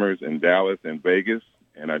the summers in Dallas and Vegas,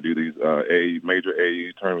 and I do these major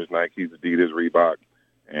AAU tournaments, Nike, Adidas, Reebok.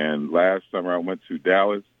 And last summer I went to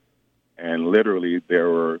Dallas, and literally there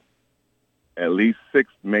were at least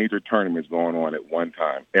 6 major tournaments going on at one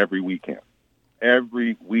time, every weekend.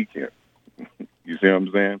 Every weekend. You see what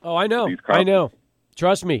I'm saying? Oh, I know.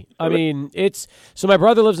 Trust me. I mean, so my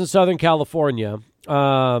brother lives in Southern California,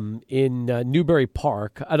 in Newbury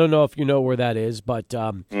Park. I don't know if you know where that is, but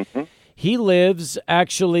he lives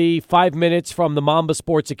actually 5 minutes from the Mamba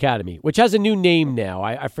Sports Academy, which has a new name now.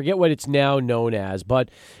 I forget what it's now known as, but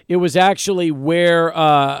it was actually where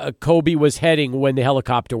Kobe was heading when the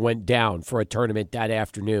helicopter went down for a tournament that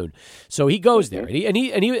afternoon. So he goes there,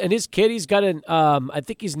 and his kid, he's got I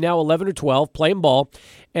think he's now 11 or 12, playing ball,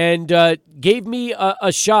 and gave me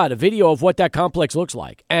a video of what that complex looks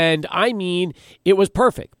like. And I mean, it was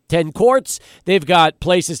perfect. 10 courts. They've got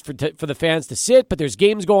places for the fans to sit, but there's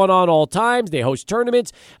games going on all times. They host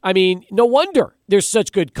tournaments. I mean, no wonder there's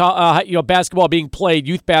such good basketball being played,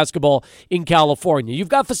 youth basketball in California. You've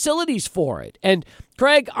got facilities for it. And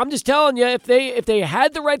Craig, I'm just telling you, if they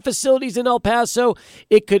had the right facilities in El Paso,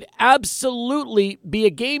 it could absolutely be a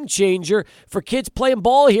game changer for kids playing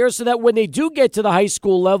ball here, so that when they do get to the high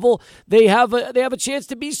school level, they have a chance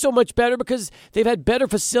to be so much better because they've had better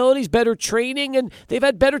facilities, better training, and they've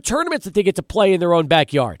had better tournaments that they get to play in their own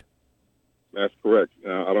backyard. That's correct.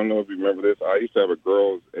 I don't know if you remember this. I used to have a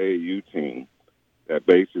girls' AAU team that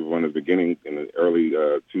basically was in the beginning in the early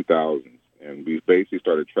 2000s. And we basically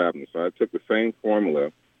started traveling. So I took the same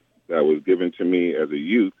formula that was given to me as a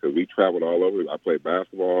youth, because we traveled all over. I played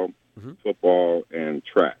basketball, football, and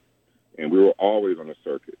track. And we were always on the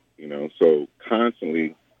circuit, So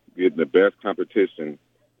constantly getting the best competition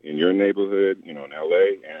in your neighborhood, in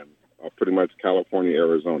L.A. and pretty much California,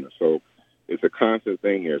 Arizona. So it's a constant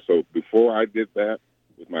thing here. So before I did that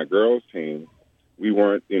with my girls' team, we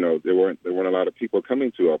weren't, there weren't a lot of people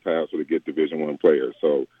coming to El Paso to get Division I players.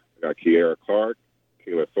 So got Kiera Clark,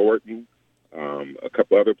 Kayla Thornton, a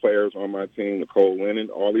couple other players on my team, Nicole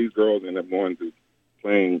Lennon. All these girls end up going to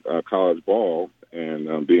playing college ball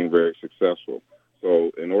and being very successful.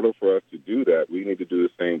 So in order for us to do that, we need to do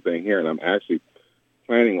the same thing here. And I'm actually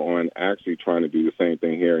planning on trying to do the same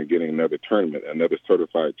thing here and getting another tournament, another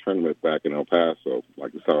certified tournament back in El Paso,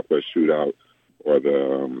 like the Southwest Shootout or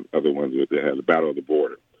the other ones that had the Battle of the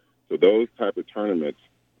Border. So those type of tournaments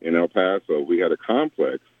in El Paso, we had a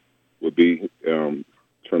complex, would be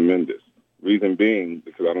tremendous. Reason being,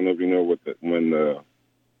 because I don't know if you know when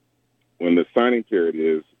the signing period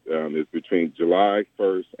is between July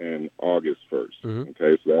 1st and August 1st.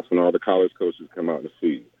 Okay, so that's when all the college coaches come out and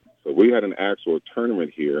see. So we had an actual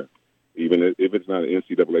tournament here, even if it's not an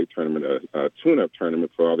NCAA tournament, a tune-up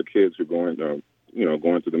tournament for all the kids who are going to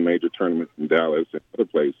the major tournaments in Dallas and other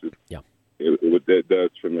places. Yeah, it does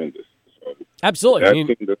tremendous. So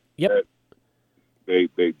absolutely.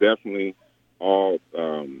 They definitely all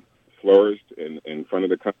flourished in front of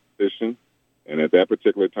the competition. And at that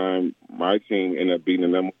particular time, my team ended up beating the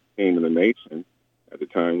number one team in the nation. At the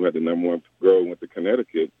time, we had the number one girl went to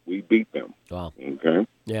Connecticut. We beat them. Wow. Okay?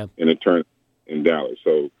 Yeah. In a tournament in Dallas.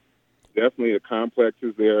 So definitely the complex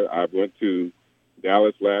is there. I went to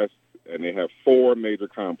Dallas last and they have 4 major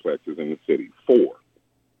complexes in the city, 4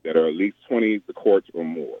 that are at least 20 courts or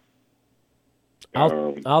more.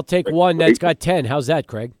 I'll take one that's got 10. How's that,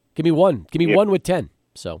 Craig? Give me one. Give me one with 10.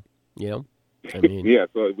 So, I mean. Yeah,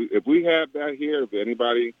 so if we have that here, if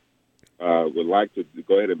anybody would like to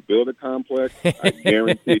go ahead and build a complex, I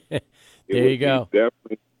guarantee it there you go. Be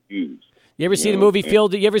definitely used. You ever see the movie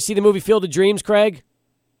Field? You ever see the movie Field of Dreams, Craig?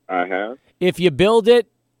 I have. If you build it,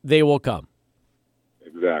 they will come.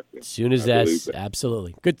 Exactly. As soon as that's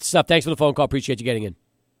absolutely good stuff. Thanks for the phone call. Appreciate you getting in.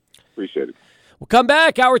 Appreciate it. We'll come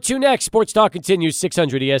back. Hour 2 next. Sports Talk continues.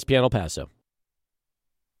 600 ESPN El Paso.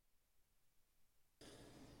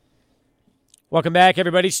 Welcome back,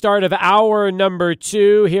 everybody. Start of hour number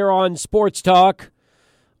 2 here on Sports Talk.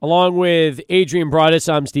 Along with Adrian Broadus,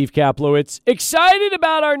 I'm Steve Kaplowitz. Excited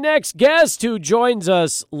about our next guest who joins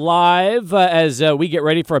us live as we get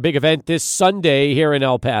ready for a big event this Sunday here in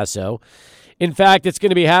El Paso. In fact, it's going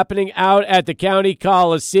to be happening out at the County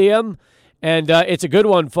Coliseum, and it's a good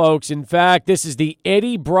one, folks. In fact, this is the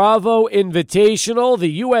Eddie Bravo Invitational, the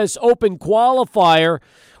U.S. Open Qualifier,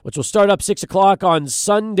 which will start up 6 o'clock on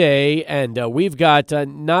Sunday. And we've got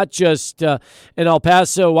not just an El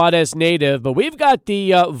Paso Juarez native, but we've got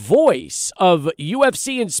the voice of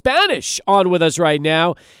UFC in Spanish on with us right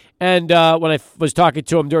now. And when I was talking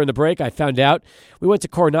to him during the break, I found out we went to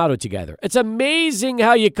Coronado together. It's amazing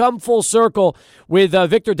how you come full circle with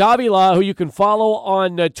Victor Davila, who you can follow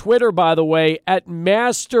on Twitter, by the way, at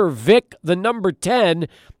MasterVic, the number 10.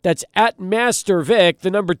 That's at MasterVic, the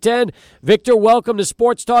number 10. Victor, welcome to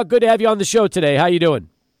Sports Talk. Good to have you on the show today. How you doing?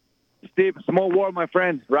 Steve, small world, my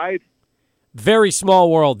friend, right? Very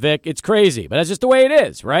small world, Vic. It's crazy, but that's just the way it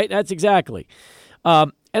is, right? That's exactly.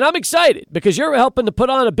 And I'm excited because you're helping to put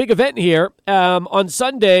on a big event here on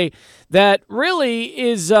Sunday that really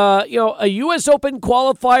is, a U.S. Open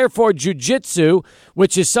qualifier for jiu-jitsu,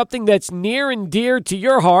 which is something that's near and dear to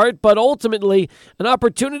your heart, but ultimately an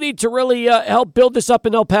opportunity to really help build this up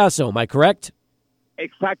in El Paso. Am I correct?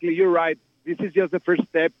 Exactly. You're right. This is just the first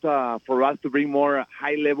step for us to bring more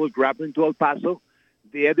high-level grappling to El Paso.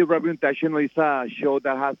 The Eddie Bravo Invitational is a show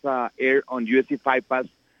that has aired on UFC Fight Pass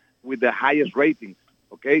with the highest ratings.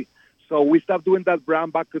 Okay, so we stopped doing that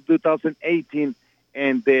brand back in 2018,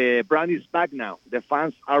 and the brand is back now. The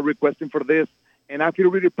fans are requesting for this, and I feel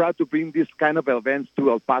really proud to bring this kind of events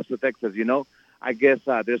to El Paso, Texas. I guess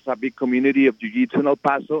there's a big community of jiu-jitsu in El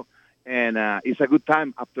Paso, and it's a good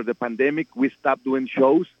time. After the pandemic, we stopped doing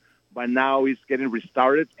shows, but now it's getting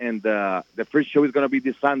restarted, and the first show is going to be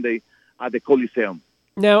this Sunday at the Coliseum.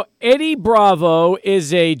 Now, Eddie Bravo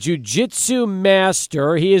is a jiu-jitsu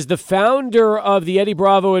master. He is the founder of the Eddie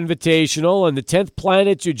Bravo Invitational and the 10th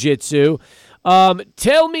Planet Jiu-Jitsu.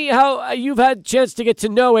 Tell me how you've had a chance to get to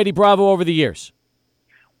know Eddie Bravo over the years.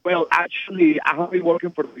 Well, actually, I have been working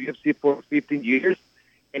for the UFC for 15 years,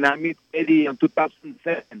 and I met Eddie in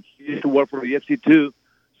 2007. He used to work for the UFC too,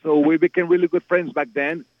 so we became really good friends back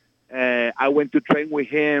then. I went to train with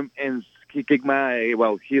him, and he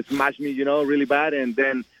he smashed me, really bad. And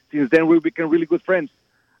then since then, we became really good friends.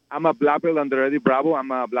 I'm a black belt under Eddie Bravo.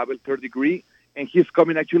 I'm a black belt 3rd degree. And he's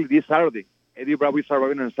coming actually this Saturday. Eddie Bravo is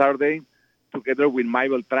arriving on Saturday together with Mike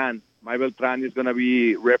Beltran. Mike Beltran is going to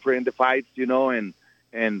be refereeing the fights,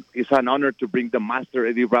 and it's an honor to bring the master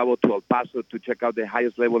Eddie Bravo to El Paso to check out the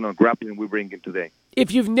highest level of grappling we bring in today.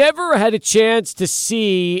 If you've never had a chance to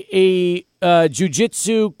see a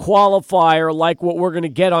jiu-jitsu qualifier like what we're going to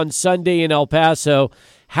get on Sunday in El Paso,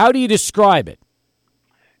 how do you describe it?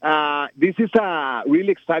 This is a really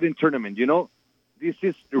exciting tournament, This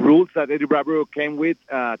is the rules that Eddie Bravo came with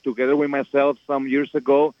together with myself some years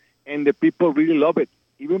ago, and the people really love it.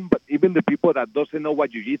 Even the people that doesn't know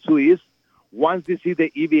what jiu-jitsu is, once they see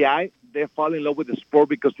the EVI, they fall in love with the sport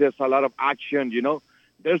because there's a lot of action,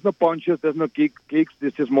 There's no punches, there's no kicks.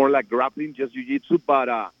 This is more like grappling, just jiu-jitsu,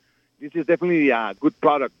 but this is definitely a good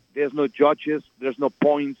product. There's no judges, there's no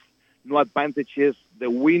points, no advantages. The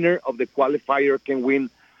winner of the qualifier can win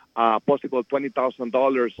possible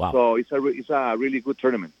 $20,000. Wow. So it's a really good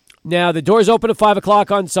tournament. Now, the doors open at 5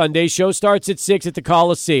 o'clock on Sunday. Show starts at 6 at the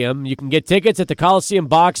Coliseum. You can get tickets at the Coliseum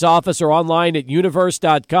box office or online at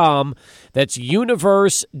universe.com. That's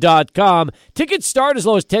universe.com. Tickets start as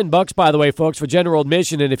low as $10, by the way, folks, for general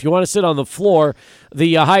admission. And if you want to sit on the floor,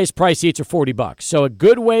 the highest price seats are $40. So a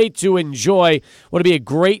good way to enjoy what will be a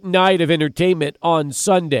great night of entertainment on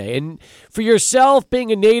Sunday. And for yourself,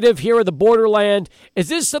 being a native here in the borderland, is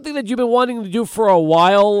this something that you've been wanting to do for a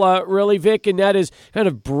while, really, Vic? And that is kind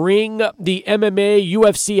of bring the MMA,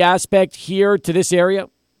 UFC aspect here to this area?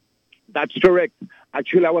 That's correct.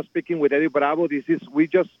 Actually, I was speaking with Eddie Bravo. We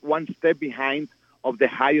just one step behind of the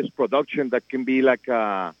highest production that can be like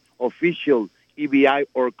official EBI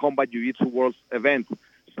or Combat Jiu-Jitsu Worlds event.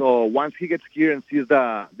 So once he gets here and sees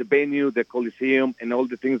the venue, the Coliseum, and all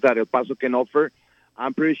the things that El Paso can offer,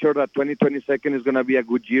 I'm pretty sure that 2022 is going to be a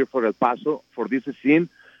good year for El Paso, for this scene,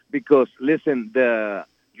 because, listen, the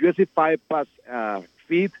UFC 5 Pass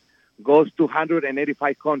feed goes to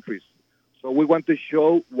 185 countries. So we want to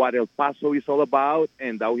show what El Paso is all about,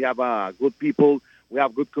 and that we have good people, we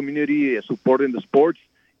have good community supporting the sports.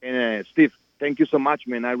 And Steve, thank you so much,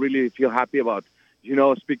 man. I really feel happy about,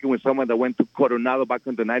 speaking with someone that went to Coronado back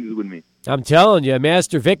in the 90s with me. I'm telling you,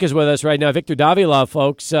 Master Vic is with us right now, Victor Davila,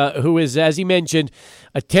 folks, who is, as he mentioned,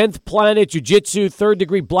 a 10th Planet Jiu-Jitsu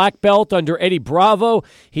third-degree black belt under Eddie Bravo.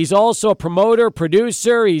 He's also a promoter,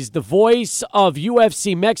 producer. He's the voice of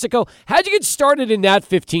UFC Mexico. How'd you get started in that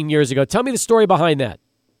 15 years ago? Tell me the story behind that.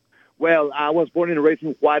 Well, I was born and raised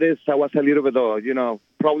in Juarez. I was a little bit,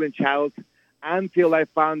 problem child, until I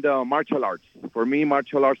found martial arts. For me,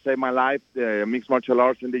 martial arts saved my life. The mixed martial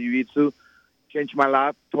arts and the jiu-jitsu changed my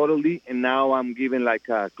life totally. And now I'm giving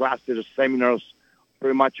classes, seminars,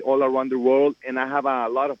 pretty much all around the world. And I have a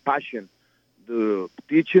lot of passion to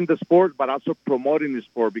teaching the sport, but also promoting the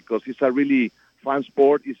sport, because it's a really fun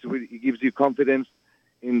sport. It gives you confidence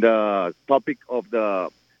in the topic of the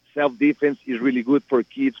self-defense. Is really good for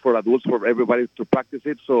kids, for adults, for everybody to practice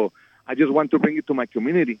it. So I just want to bring it to my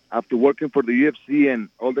community. After working for the UFC and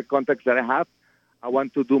all the contacts that I have, I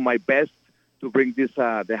want to do my best to bring this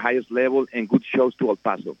the highest level and good shows to El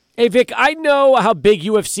Paso. Hey, Vic, I know how big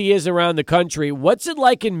UFC is around the country. What's it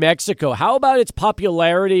like in Mexico? How about its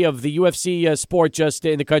popularity of the UFC sport just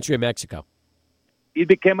in the country of Mexico? It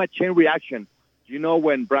became a chain reaction.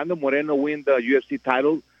 When Brandon Moreno won the UFC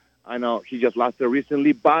title, I know he just lost it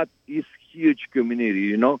recently, but it's huge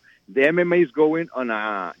community, The MMA is going on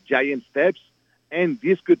giant steps, and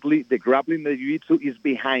discretely, the grappling and jiu-jitsu is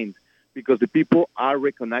behind, because the people are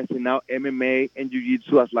recognizing now MMA and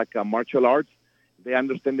jiu-jitsu as a martial arts. They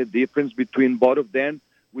understand the difference between both of them,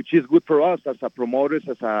 which is good for us as promoters,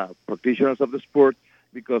 as practitioners of the sport,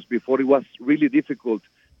 because before it was really difficult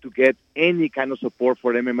to get any kind of support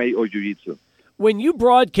for MMA or jiu-jitsu. When you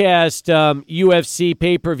broadcast UFC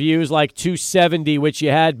pay-per-views like 270, which you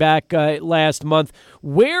had back last month,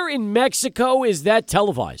 where in Mexico is that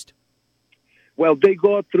televised? Well, they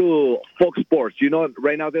go through Fox Sports.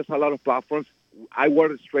 Right now there's a lot of platforms. I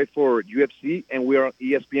work straight for UFC, and we are on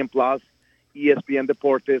ESPN Plus, ESPN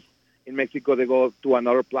Deportes. In Mexico, they go to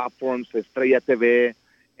another platforms, Estrella TV,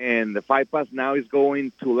 and the Fight Pass now is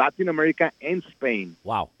going to Latin America and Spain.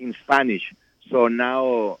 Wow. In Spanish. So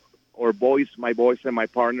now my boys and my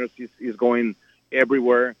partners is going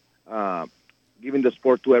everywhere, giving the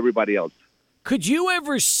sport to everybody else. Could you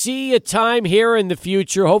ever see a time here in the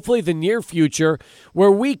future, hopefully the near future, where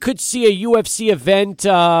we could see a UFC event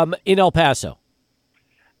in El Paso?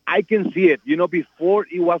 I can see it. Before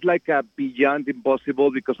it was beyond impossible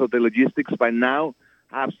because of the logistics, but now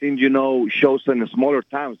I've seen, shows in smaller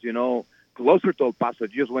towns, closer to El Paso.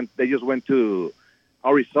 They just went to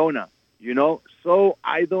Arizona, So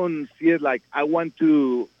I don't see it I want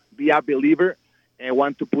to be a believer and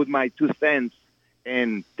want to put my 2 cents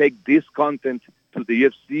and take this content to the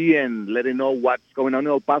UFC and let it know what's going on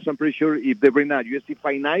in El Paso. I'm pretty sure if they bring a UFC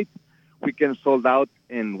Fight Night, we can sold out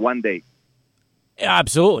in one day.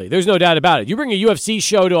 Absolutely. There's no doubt about it. You bring a UFC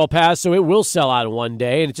show to El Paso, it will sell out in one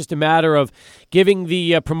day, and it's just a matter of giving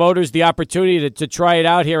the promoters the opportunity to try it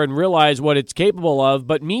out here and realize what it's capable of.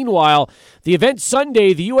 But meanwhile, the event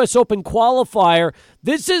Sunday, the U.S. Open qualifier,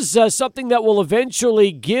 this is something that will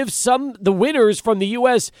eventually give the winners from the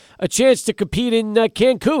U.S. a chance to compete in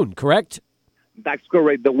Cancun, correct? That's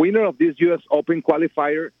correct. The winner of this U.S. Open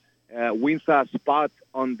qualifier wins a spot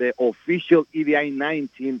on the official EBI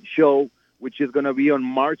 19 show, which is going to be on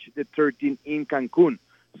March the 13th in Cancun.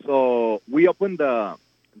 So we opened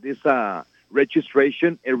this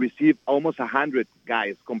registration and received almost 100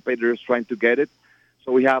 guys, competitors trying to get it.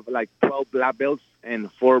 So we have 12 black belts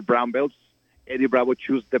and 4 brown belts. Eddie Bravo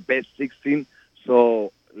chose the best 16.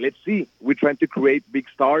 So let's see. We're trying to create big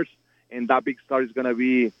stars, and that big star is going to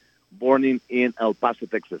be born in El Paso,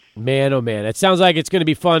 Texas. Man, oh man, it sounds like it's going to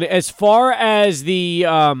be fun. As far as the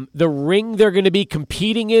ring they're going to be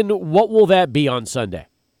competing in, what will that be on Sunday?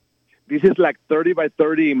 This is 30 by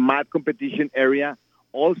 30 mat competition area.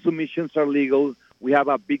 All submissions are legal. We have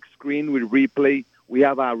a big screen with replay. We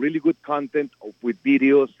have a really good content with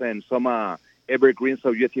videos and some evergreens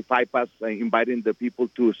of UFC Fight Pass, inviting the people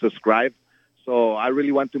to subscribe. So I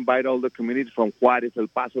really want to invite all the communities from Juarez, El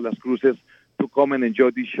Paso, Las Cruces to come and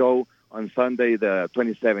enjoy this show on Sunday, the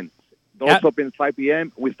 27th. Doors open 5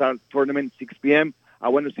 p.m. We start tournament 6 p.m. I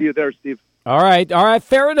want to see you there, Steve. All right.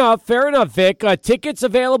 Fair enough, Vic. Tickets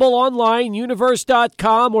available online,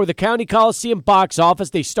 universe.com or the County Coliseum box office.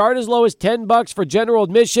 They start as low as $10 for general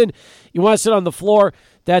admission. You want to sit on the floor,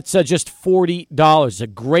 that's just $40. A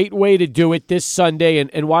great way to do it this Sunday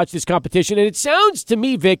and watch this competition. And it sounds to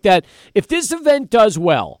me, Vic, that if this event does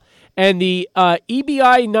well, and the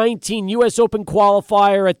EBI 19 U.S. Open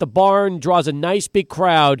qualifier at the Barn draws a nice big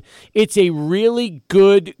crowd, it's a really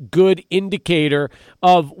good indicator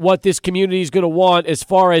of what this community is going to want as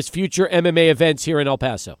far as future MMA events here in El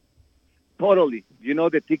Paso. Totally.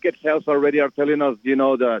 The ticket sales already are telling us,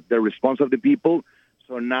 the response of the people.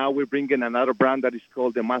 So now we're bringing another brand that is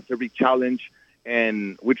called the Master Big Challenge,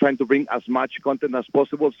 and we're trying to bring as much content as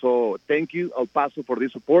possible. So thank you, El Paso, for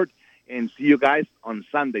this support. And see you guys on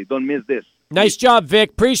Sunday. Don't miss this. Nice job, Vic.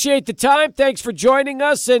 Appreciate the time. Thanks for joining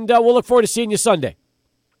us, and we'll look forward to seeing you Sunday.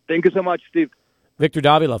 Thank you so much, Steve. Victor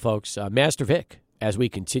Davila, folks. Master Vic, as we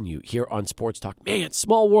continue here on Sports Talk. Man,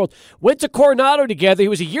 small world. Went to Coronado together. He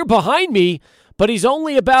was a year behind me, but he's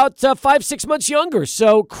only about 5-6 months younger.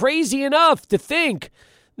 So crazy enough to think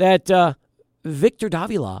that Victor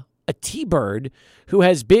Davila, a T-Bird, who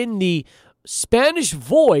has been the Spanish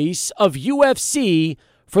voice of UFC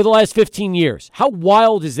for the last 15 years. How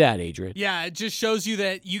wild is that, Adrian? Yeah, it just shows you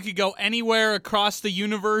that you could go anywhere across the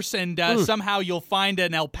universe and somehow you'll find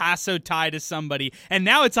an El Paso tie to somebody. And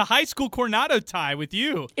now it's a high school Coronado tie with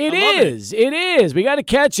you. It is. We got to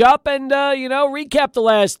catch up and, recap the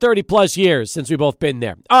last 30-plus years since we've both been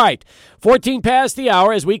there. All right, 14 past the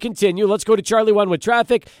hour as we continue. Let's go to Charlie 1 with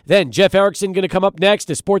traffic. Then Jeff Erickson going to come up next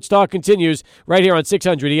as Sports Talk continues right here on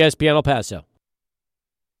 600 ESPN El Paso.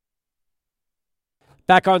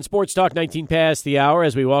 Back on Sports Talk, 19 past the hour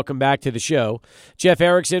as we welcome back to the show. Jeff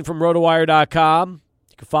Erickson from rotowire.com.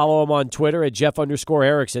 You can follow him on Twitter at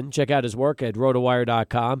Jeff_Erickson. Check out his work at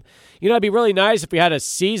rotowire.com. It'd be really nice if we had a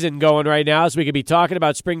season going right now so we could be talking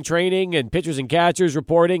about spring training and pitchers and catchers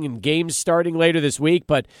reporting and games starting later this week.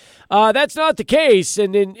 But that's not the case.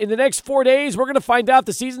 And in the next 4 days, we're going to find out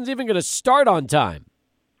the season's even going to start on time.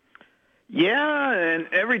 Yeah, and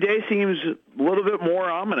every day seems a little bit more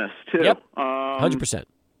ominous, too. Yep, 100%.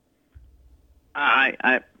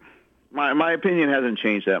 My opinion hasn't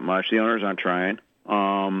changed that much. The owners aren't trying.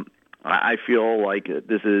 I feel like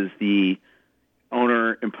this is the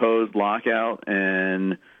owner-imposed lockout,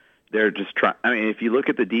 and they're just trying. I mean, if you look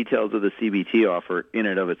at the details of the CBT offer in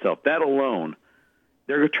and of itself, that alone,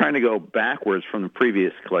 they're trying to go backwards from the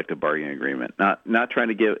previous collective bargaining agreement. Not trying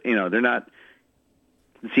to give, they're not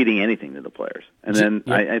conceding anything to the players. And then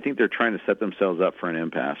I think they're trying to set themselves up for an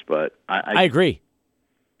impasse. But I agree.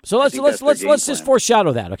 So let's just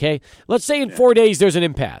foreshadow that, okay? Let's say in 4 days there's an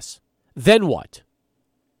impasse. Then what?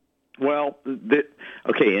 Well,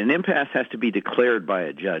 an impasse has to be declared by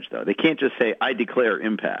a judge, though. They can't just say, I declare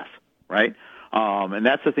impasse, right? And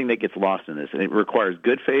that's the thing that gets lost in this. And it requires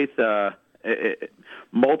good faith,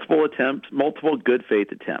 multiple good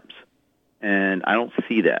faith attempts. And I don't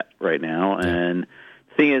see that right now. And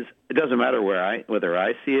the thing is, it doesn't matter whether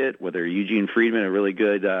I see it, whether Eugene Friedman, a really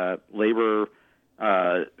good labor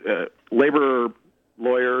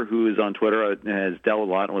lawyer who is on Twitter, has dealt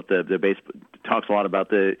a lot with the base, talks a lot about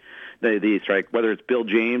the strike, whether it's Bill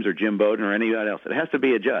James or Jim Bowden or anybody else. It has to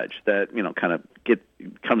be a judge that kind of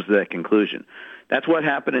comes to that conclusion. That's what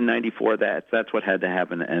happened in '94. That's what had to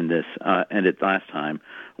happen to end it last time,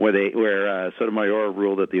 where Sotomayor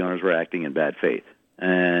ruled that the owners were acting in bad faith.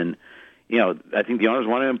 And I think the owners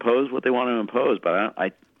want to impose what they want to impose, but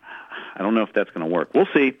I don't know if that's going to work. We'll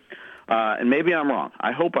see. And maybe I'm wrong.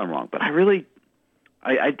 I hope I'm wrong, but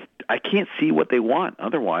I can't see what they want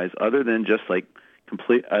other than just like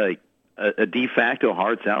complete a de facto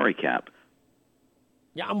hard salary cap.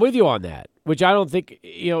 Yeah, I'm with you on that, which I don't think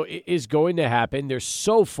is going to happen. They're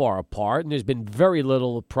so far apart, and there's been very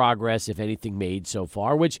little progress, if anything, made so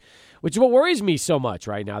far, which is what worries me so much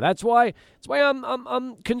right now. That's why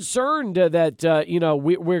I'm concerned that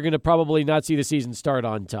we're going to probably not see the season start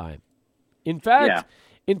on time. In fact,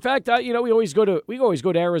 we always go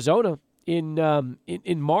to Arizona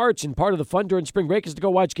in March, and part of the fun during spring break is to go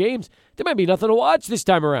watch games. There might be nothing to watch this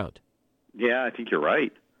time around. Yeah, I think you're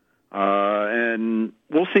right. And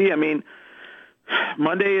we'll see. I mean,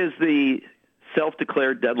 Monday is the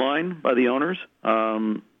self-declared deadline by the owners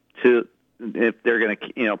to if they're going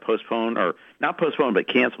to postpone or not postpone but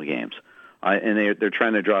cancel games, and they're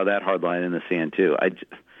trying to draw that hard line in the sand too.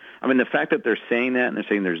 I mean, the fact that they're saying that and they're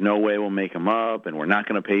saying there's no way we'll make them up and we're not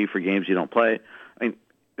going to pay you for games you don't play. I mean,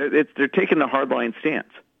 they're taking the hardline stance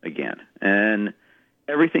again, and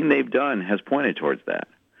everything they've done has pointed towards that.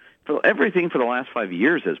 Everything for the last 5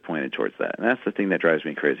 years has pointed towards that, and that's the thing that drives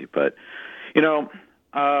me crazy. But,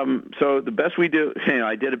 So the best we do,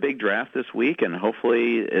 I did a big draft this week, and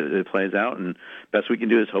hopefully it plays out. And best we can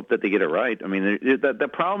do is hope that they get it right. I mean, the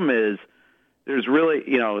problem is there's really,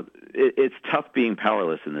 it's tough being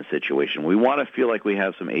powerless in this situation. We want to feel like we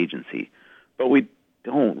have some agency, but we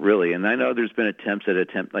don't really. And I know there's been attempts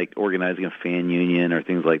like organizing a fan union or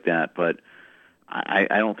things like that, but I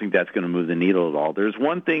don't think that's going to move the needle at all. There's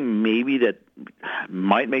one thing maybe that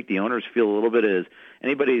might make the owners feel a little bit is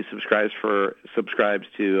anybody who subscribes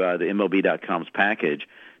to the MLB.com's package,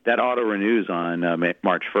 that auto renews on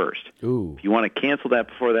March 1st. Ooh. If you want to cancel that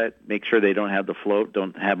before that, make sure they don't have the float,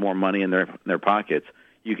 don't have more money in their pockets.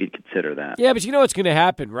 You could consider that. Yeah, but you know what's going to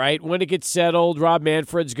happen, right? When it gets settled, Rob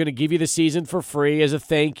Manfred's going to give you the season for free as a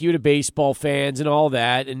thank you to baseball fans and all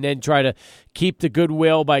that, and then try to keep the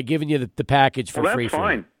goodwill by giving you the package for free. That's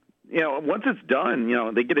fine. Once it's done,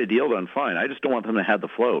 they get a deal done, fine. I just don't want them to have the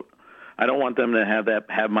float. I don't want them to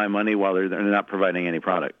have my money while they're not providing any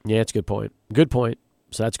product. Yeah, that's a good point. Good point.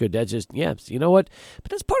 So that's good. That's just, you know what?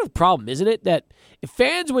 But that's part of the problem, isn't it? That if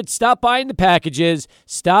fans would stop buying the packages,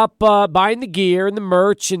 stop buying the gear and the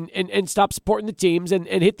merch, and stop supporting the teams and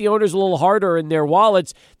hit the owners a little harder in their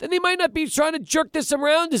wallets, then they might not be trying to jerk this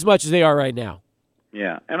around as much as they are right now.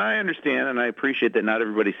 Yeah, and I understand and I appreciate that not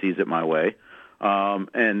everybody sees it my way,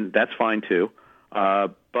 and that's fine too.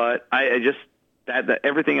 But I just, that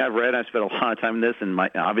everything I've read, I spent a lot of time in this, and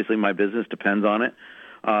obviously my business depends on it.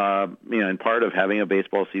 And part of having a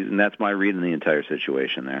baseball season, that's my read in the entire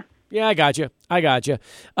situation there. Yeah, I got you.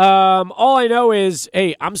 All I know is,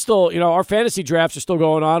 hey, I'm still, our fantasy drafts are still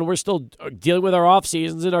going on. We're still dealing with our off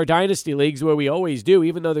seasons in our dynasty leagues where we always do,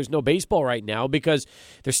 even though there's no baseball right now, because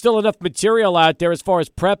there's still enough material out there as far as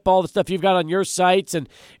prep, all the stuff you've got on your sites and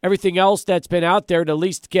everything else that's been out there to at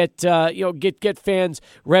least get fans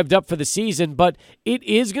revved up for the season. But it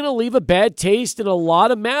is going to leave a bad taste in a lot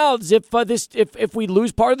of mouths if we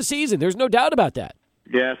lose part of the season. There's no doubt about that.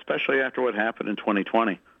 Yeah, especially after what happened in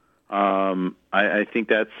 2020. I think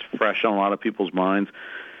that's fresh on a lot of people's minds.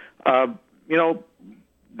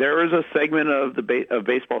 There is a segment of of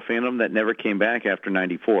baseball fandom that never came back after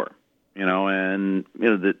 '94. If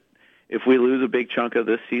we lose a big chunk of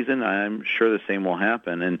this season, I'm sure the same will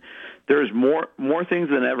happen. And there's more things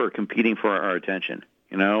than ever competing for our attention.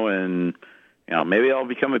 Maybe I'll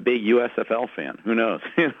become a big USFL fan. Who knows?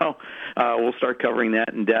 We'll start covering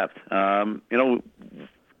that in depth.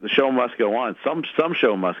 The show must go on. Some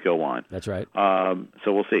show must go on. That's right. So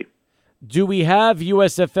we'll see. Do we have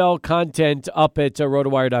USFL content up at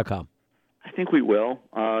rotowire.com? I think we will,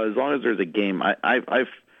 as long as there's a game. I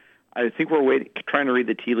think we're trying to read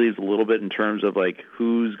the tea leaves a little bit in terms of like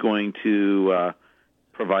who's going to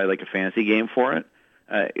provide like a fantasy game for it.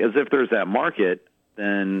 As if there's that market,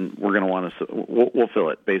 then we're going to want to. We'll fill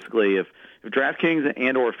it. Basically, if DraftKings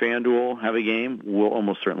and or FanDuel have a game, we'll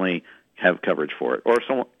almost certainly have coverage for it, or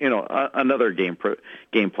another game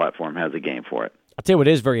platform has a game for it. I'll tell you what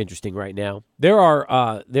is very interesting right now. They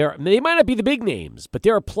might not be the big names, but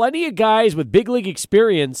there are plenty of guys with big league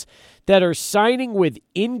experience that are signing with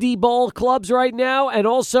indie ball clubs right now, and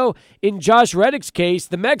also in Josh Reddick's case,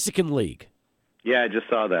 the Mexican League. Yeah, I just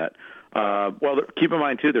saw that. Well, keep in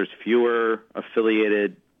mind too, there's fewer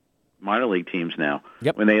affiliated minor league teams now.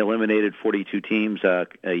 Yep. When they eliminated 42 teams a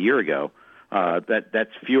year ago.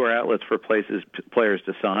 That's fewer outlets for players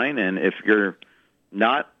to sign, and if you're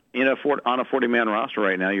not on a 40-man roster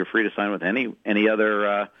right now, you're free to sign with any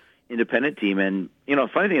other independent team. And the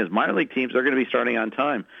funny thing is, minor league teams are going to be starting on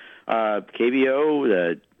time.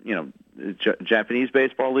 KBO, Japanese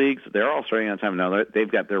baseball leagues, they're all starting on time now.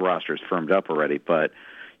 They've got their rosters firmed up already, but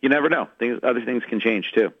you never know. Other things can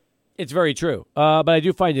change too. It's very true. But I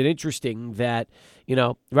do find it interesting that,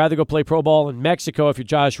 rather go play pro ball in Mexico if you're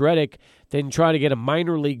Josh Reddick than trying to get a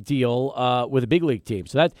minor league deal with a big league team.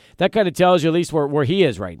 So that kind of tells you at least where he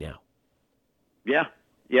is right now. Yeah.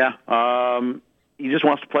 He just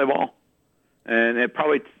wants to play ball. And it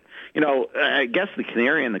probably, I guess the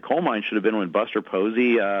canary in the coal mine should have been when Buster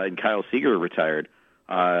Posey and Kyle Seager retired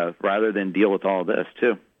rather than deal with all of this,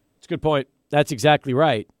 too. That's a good point. That's exactly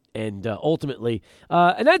right. And ultimately,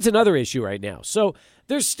 and that's another issue right now. So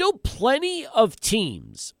there's still plenty of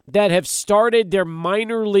teams that have started their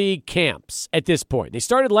minor league camps at this point. They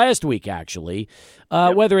started last week, actually,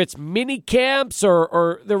 whether it's mini camps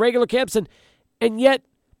or the regular camps. And yet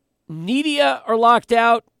media are locked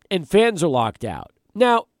out and fans are locked out.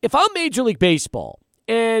 Now, if I'm Major League Baseball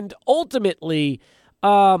and ultimately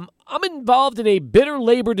I'm involved in a bitter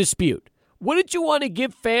labor dispute, wouldn't you want to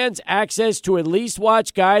give fans access to at least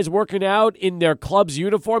watch guys working out in their club's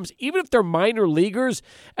uniforms, even if they're minor leaguers,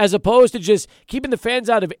 as opposed to just keeping the fans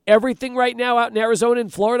out of everything right now out in Arizona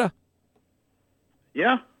and Florida?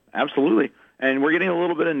 Yeah, absolutely. And we're getting a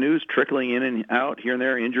little bit of news trickling in and out here and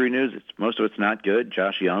there, injury news. Most of it's not good.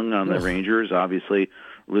 Josh Young on the Rangers, obviously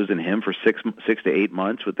losing him for 6 to 8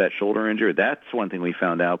 months with that shoulder injury. That's one thing we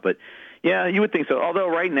found out. But, yeah, you would think so. Although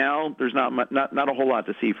right now there's not a whole lot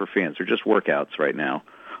to see for fans. They're just workouts right now.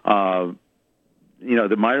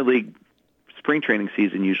 The minor league spring training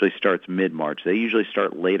season usually starts mid-March. They usually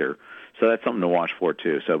start later. So that's something to watch for,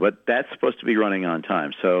 too. But that's supposed to be running on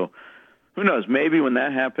time. So who knows? Maybe when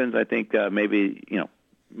that happens, I think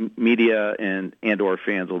media and or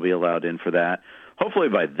fans will be allowed in for that. Hopefully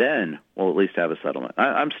by then we'll at least have a settlement.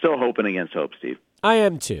 I'm still hoping against hope, Steve. I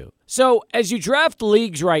am too. So as you draft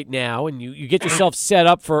leagues right now and you get yourself set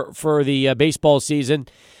up for the baseball season,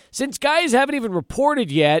 since guys haven't even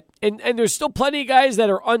reported yet, and there's still plenty of guys that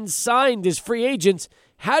are unsigned as free agents,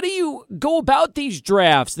 how do you go about these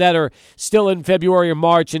drafts that are still in February or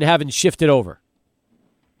March and haven't shifted over?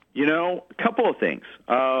 A couple of things.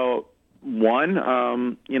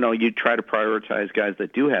 One, you try to prioritize guys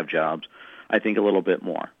that do have jobs, I think, a little bit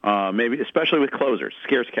more. Maybe, especially with closers,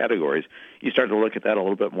 scarce categories, you start to look at that a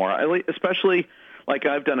little bit more. Especially, like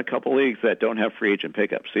I've done a couple leagues that don't have free agent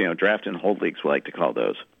pickups. Draft and hold leagues, we like to call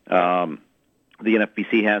those. The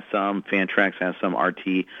NFBC has some, Fantrax has some,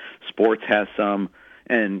 RT Sports has some.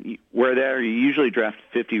 And where there, you usually draft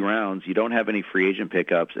 50 rounds. You don't have any free agent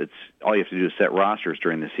pickups. It's all you have to do is set rosters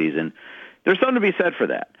during the season. There's something to be said for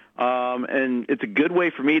that. And it's a good way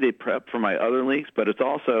for me to prep for my other leagues, but it's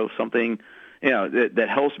also something that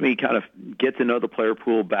helps me kind of get to know the player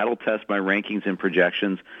pool, battle test my rankings and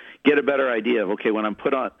projections, get a better idea of, okay, when I'm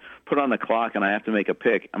put on the clock and I have to make a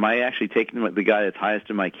pick, am I actually taking the guy that's highest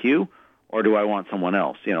in my queue, or do I want someone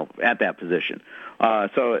else, at that position?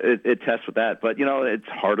 So it tests with that. But, it's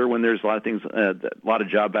harder when there's a lot of things, a lot of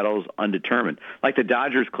job battles undetermined. Like the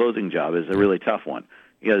Dodgers closing job is a really tough one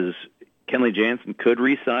because Kenley Jansen could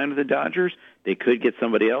re-sign with the Dodgers. They could get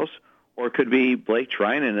somebody else, or it could be Blake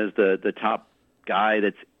Trinan as the top guy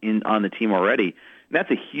that's on the team already. And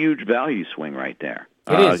that's a huge value swing right there.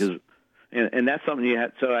 It is. And that's something you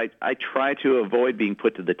have. So I try to avoid being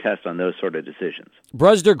put to the test on those sort of decisions.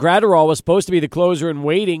 Brusder Gratterall was supposed to be the closer in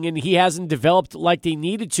waiting, and he hasn't developed like they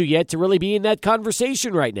needed to yet to really be in that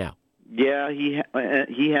conversation right now. Yeah, he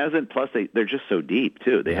hasn't. Plus, they're just so deep,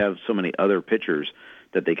 too. They have so many other pitchers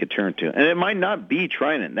that they could turn to. And it might not be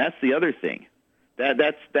Trinan. That's the other thing.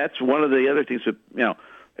 That's one of the other things.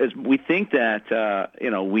 Is we think that,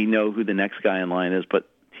 we know who the next guy in line is, but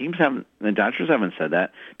the Dodgers haven't said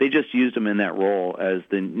that. They just used him in that role as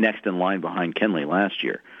the next in line behind Kenley last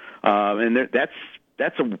year. And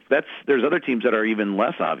there's other teams that are even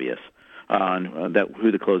less obvious on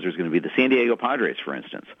who the closer is going to be. The San Diego Padres, for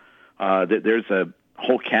instance. There's a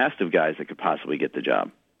whole cast of guys that could possibly get the job.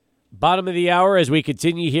 Bottom of the hour as we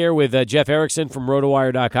continue here with Jeff Erickson from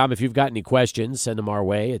RotoWire.com. If you've got any questions, send them our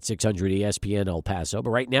way at 600-ESPN El Paso. But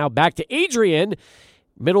right now, back to Adrian,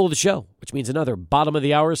 middle of the show, which means another bottom of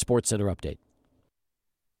the hour Sports Center update.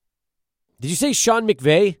 Did you say Sean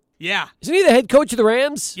McVay? Yeah. Isn't he the head coach of the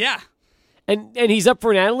Rams? Yeah. And he's up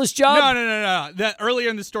for an analyst job? No. Earlier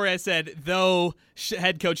in the story I said, though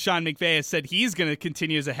head coach Sean McVay has said he's going to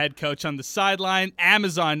continue as a head coach on the sideline,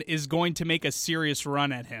 Amazon is going to make a serious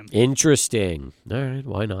run at him. Interesting. All right,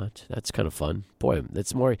 why not? That's kind of fun. Boy,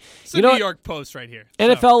 that's more... It's the New York Post right here.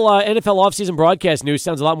 NFL offseason broadcast news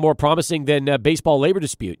sounds a lot more promising than baseball labor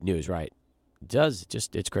dispute news, right? It does.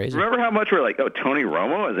 It's crazy. Remember how much we're like, Tony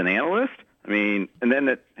Romo as an analyst? I mean, and then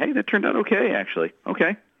that turned out okay, actually.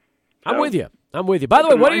 Okay. I'm with you. By the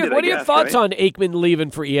way, what are your thoughts on Aikman leaving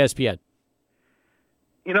for ESPN?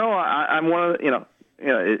 I'm one of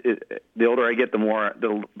the older I get,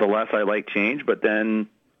 the less I like change. But then,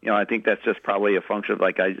 I think that's just probably a function of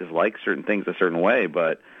I just like certain things a certain way.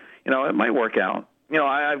 But it might work out.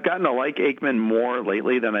 I've gotten to like Aikman more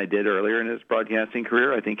lately than I did earlier in his broadcasting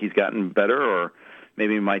career. I think he's gotten better, or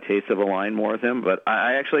maybe my tastes have aligned more with him. But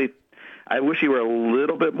I wish he were a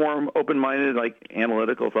little bit more open-minded, like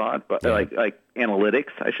analytical thought, but like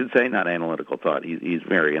analytics, I should say, not analytical thought. He's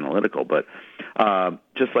very analytical, but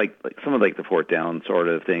just like some of the fourth down sort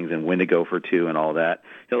of things and when to go for two and all that.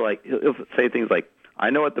 He'll say things like,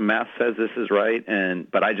 "I know what the math says this is right,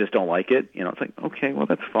 but I just don't like it." It's like, okay, well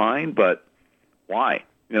that's fine, but why?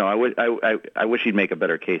 I wish he'd make a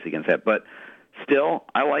better case against that. But still,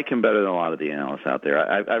 I like him better than a lot of the analysts out there.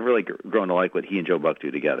 I've really grown to like what he and Joe Buck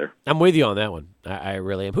do together. I'm with you on that one. I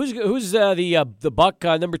really am. Who's the Buck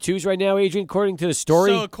number twos right now, Adrian, according to the story?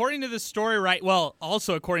 So according to the story,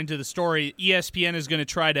 also according to the story, ESPN is going to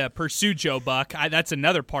try to pursue Joe Buck. That's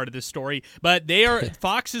another part of the story. But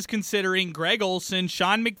Fox is considering Greg Olson,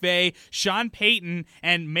 Sean McVay, Sean Payton,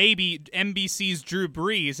 and maybe NBC's Drew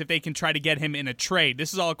Brees if they can try to get him in a trade.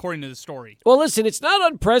 This is all according to the story. Well, listen, it's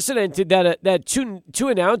not unprecedented that two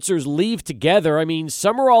announcers leave together. I mean,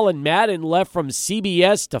 Summerall and Madden left from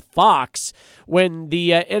CBS to Fox when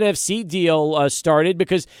the NFC deal started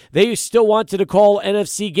because they still wanted to call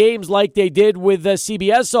NFC games like they did with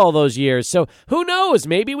CBS all those years. So who knows?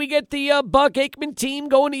 Maybe we get the Buck Aikman team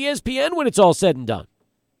going to ESPN when it's all said and done.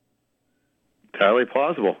 Entirely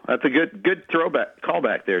plausible. That's a good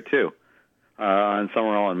callback there too on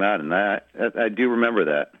Summerall and Madden. I do remember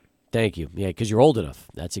that. Thank you. Yeah, because you're old enough.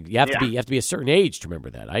 You have to be a certain age to remember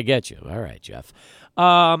that. I get you. All right, Jeff.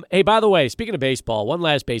 Hey, by the way, speaking of baseball, one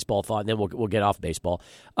last baseball thought, and then we'll get off baseball.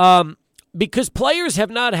 Because players have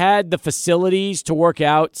not had the facilities to work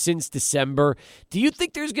out since December, do you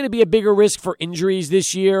think there's going to be a bigger risk for injuries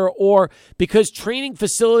this year? Or because training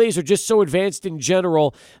facilities are just so advanced in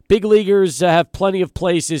general, big leaguers have plenty of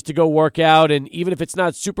places to go work out, and even if it's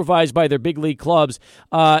not supervised by their big league clubs,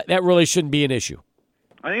 that really shouldn't be an issue?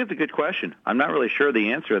 I think it's a good question. I'm not really sure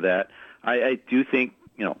the answer to that. I do think,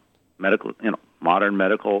 modern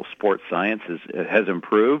medical sports science has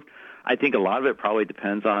improved. I think a lot of it probably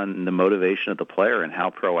depends on the motivation of the player and how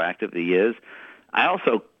proactive he is. I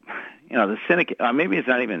also, the cynic, maybe it's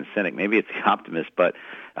not even a cynic, maybe it's the optimist, but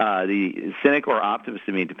the cynic or optimist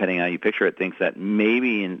to me, depending on how you picture it, thinks that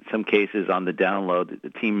maybe in some cases on the download, the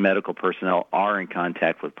team medical personnel are in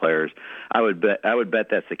contact with players. I would bet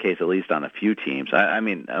that's the case at least on a few teams. I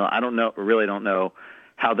really don't know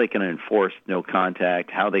how they can enforce no contact,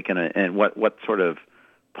 how they can, and what sort of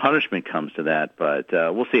punishment comes to that, but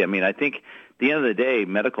we'll see. I mean, I think at the end of the day,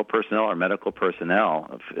 medical personnel are medical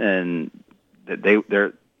personnel, and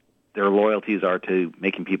their loyalties are to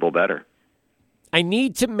making people better. I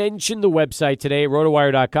need to mention the website today,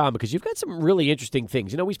 rotowire.com, because you've got some really interesting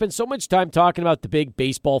things. We spend so much time talking about the big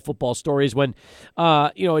baseball, football stories when,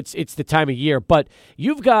 it's the time of year. But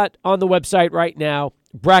you've got on the website right now,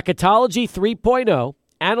 Bracketology 3.0,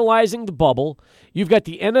 analyzing the bubble. You've got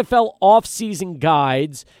the NFL offseason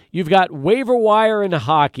guides. You've got waiver wire in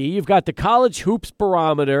hockey. You've got the college hoops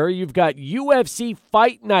barometer. You've got UFC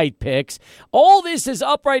fight night picks. All this is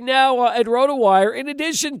up right now at RotoWire, in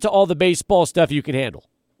addition to all the baseball stuff you can handle.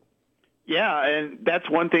 Yeah, and that's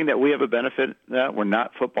one thing that we have a benefit that we're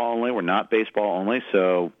not football only, we're not baseball only,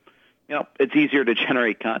 so it's easier to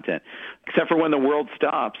generate content, except for when the world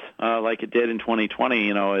stops, like it did in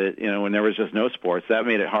 2020. When there was just no sports, that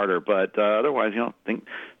made it harder. But otherwise, think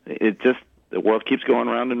the world keeps going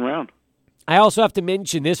round and round. I also have to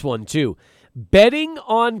mention this one too: betting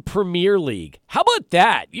on Premier League. How about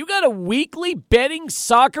that? You got a weekly betting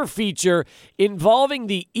soccer feature involving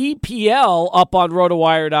the EPL up on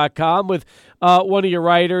RotoWire.com with one of your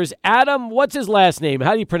writers, Adam. What's his last name?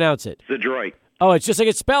 How do you pronounce it? Zadroik. Oh, it's just like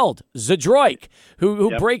it's spelled, Zadroik,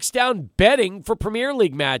 who breaks down betting for Premier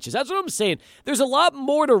League matches. That's what I'm saying. There's a lot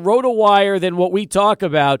more to RotoWire than what we talk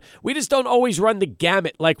about. We just don't always run the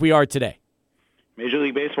gamut like we are today. Major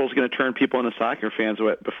League Baseball is going to turn people into soccer fans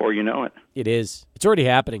before you know it. It is. It's already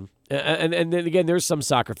happening. And then again, there's some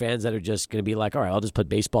soccer fans that are just going to be like, all right, I'll just put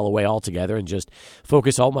baseball away altogether and just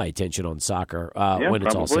focus all my attention on soccer when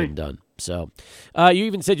it's all said and done. So you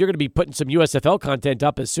even said you're going to be putting some USFL content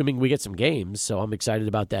up, assuming we get some games. So I'm excited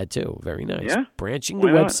about that, too. Very nice. Yeah. Branching the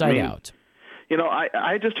website out.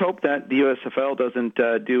 I just hope that the USFL doesn't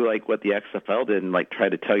do like what the XFL did and like try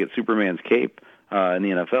to tug at Superman's cape in the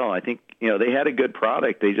NFL. I think, they had a good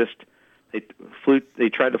product. They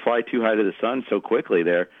tried to fly too high to the sun so quickly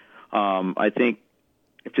there. I think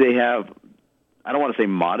if they have, I don't want to say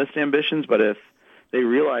modest ambitions, but if they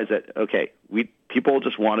realize that, okay, people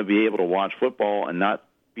just want to be able to watch football and not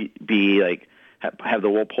be like, have the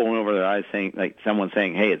wool pulling over their eyes saying, like someone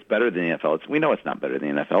saying, hey, it's better than the NFL. We know it's not better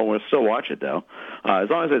than the NFL. We'll still watch it though. As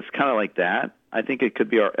long as it's kind of like that, I think it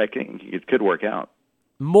could work out.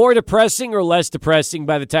 More depressing or less depressing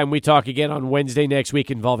by the time we talk again on Wednesday next week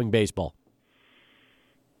involving baseball?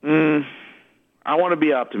 I want to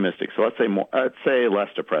be optimistic, so let's say more. Let's say less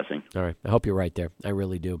depressing. All right. I hope you're right there. I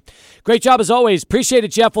really do. Great job as always. Appreciate it,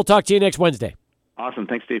 Jeff. We'll talk to you next Wednesday. Awesome.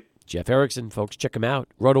 Thanks, Steve. Jeff Erickson. Folks, check him out.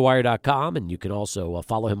 RotoWire.com, and you can also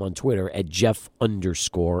follow him on Twitter at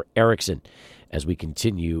Jeff_Erickson as we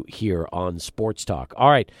continue here on Sports Talk. All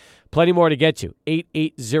right. Plenty more to get to.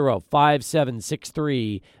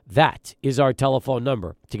 880-5763. That is our telephone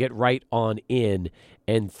number to get right on in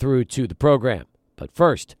and through to the program. But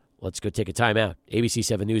first, let's go take a timeout. ABC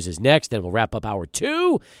 7 News is next, and we'll wrap up Hour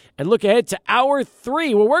 2 and look ahead to Hour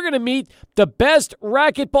 3, where we're going to meet the best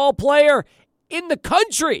racquetball player in the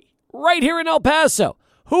country right here in El Paso.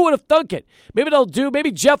 Who would have thunk it?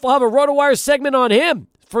 Maybe Jeff will have a RotoWire segment on him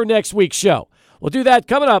for next week's show. We'll do that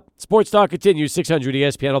coming up. Sports Talk continues, 600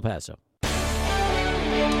 ESPN El Paso.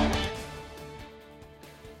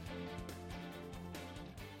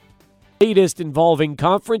 Latest involving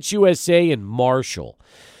Conference USA and Marshall.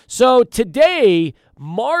 So today,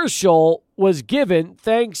 Marshall was given,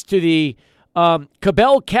 thanks to the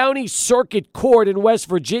Cabell County Circuit Court in West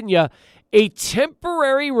Virginia, a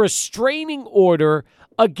temporary restraining order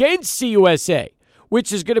against CUSA,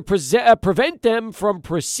 which is going to prevent them from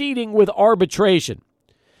proceeding with arbitration.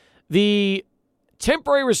 The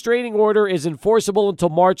temporary restraining order is enforceable until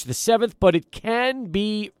March the 7th, but it can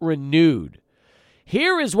be renewed.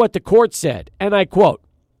 Here is what the court said, and I quote,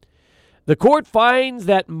 "The court finds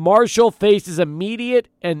that Marshall faces immediate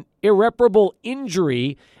and irreparable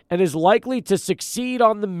injury and is likely to succeed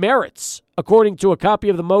on the merits, according to a copy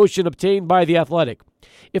of the motion obtained by The Athletic.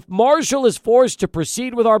 If Marshall is forced to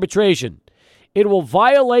proceed with arbitration, it will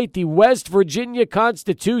violate the West Virginia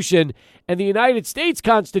Constitution and the United States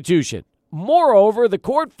Constitution. Moreover, the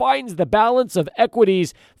court finds the balance of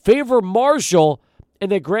equities favor Marshall and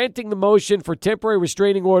that granting the motion for temporary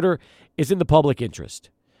restraining order is in the public interest."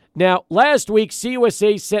 Now, last week,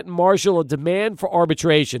 CUSA sent Marshall a demand for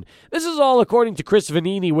arbitration. This is all according to Chris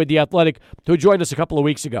Vanini with The Athletic, who joined us a couple of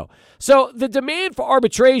weeks ago. So the demand for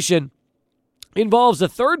arbitration involves a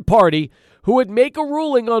third party who would make a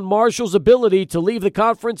ruling on Marshall's ability to leave the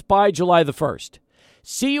conference by July the 1st.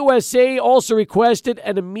 CUSA also requested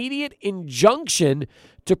an immediate injunction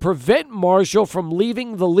to prevent Marshall from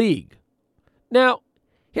leaving the league. Now,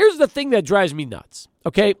 here's the thing that drives me nuts,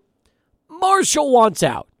 okay? Marshall wants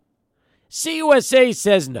out. CUSA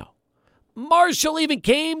says no. Marshall even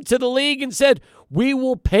came to the league and said, "We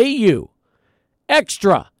will pay you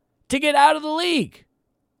extra to get out of the league."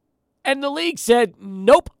 And the league said,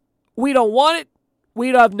 "Nope, we don't want it.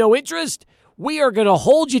 We have no interest. We are going to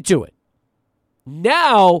hold you to it."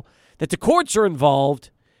 Now that the courts are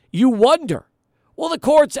involved, you wonder, will the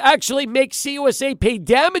courts actually make CUSA pay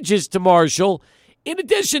damages to Marshall in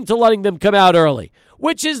addition to letting them come out early,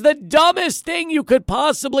 which is the dumbest thing you could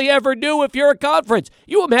possibly ever do if you're a conference.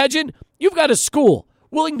 You imagine you've got a school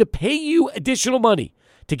willing to pay you additional money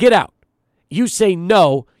to get out. You say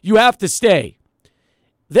no, you have to stay.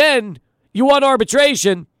 Then you want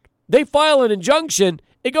arbitration. They file an injunction.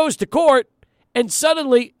 It goes to court. And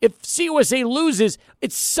suddenly, if CUSA loses,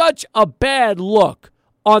 it's such a bad look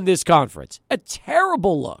on this conference. A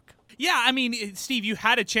terrible look. Yeah, I mean, Steve, you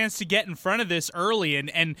had a chance to get in front of this early,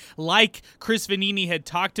 and like Chris Vanini had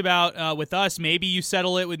talked about with us, maybe you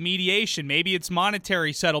settle it with mediation. Maybe it's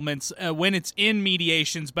monetary settlements when it's in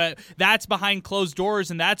mediations, but that's behind closed doors,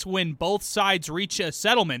 and that's when both sides reach a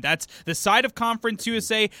settlement. That's the side of Conference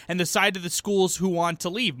USA and the side of the schools who want to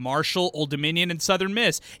leave, Marshall, Old Dominion, and Southern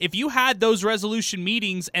Miss. If you had those resolution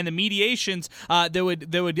meetings and the mediations that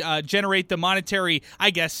would generate the monetary,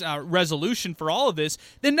 resolution for all of this,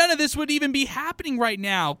 then none of this would even be happening right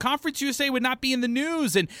now. Conference USA would not be in the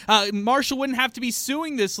news, and Marshall wouldn't have to be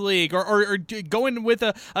suing this league or going with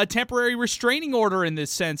a temporary restraining order in this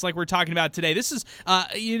sense, like we're talking about today. This is,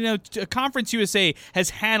 Conference USA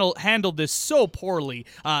has handled this so poorly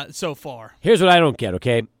so far. Here's what I don't get,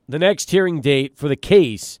 okay? The next hearing date for the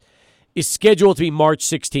case is scheduled to be March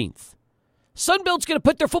 16th. Sunbelt's going to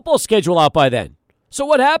put their football schedule out by then. So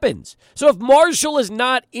what happens? So if Marshall is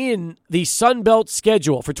not in the Sun Belt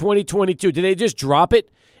schedule for 2022, do they just drop it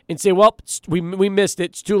and say, well, we missed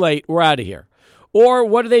it, it's too late, we're out of here? Or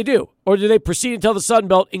what do? Or do they proceed until the Sun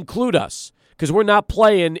Belt include us? Because we're not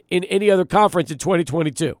playing in any other conference in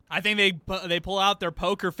 2022. I think they pull out their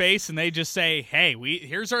poker face and they just say, hey,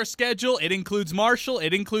 here's our schedule. It includes Marshall.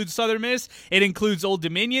 It includes Southern Miss. It includes Old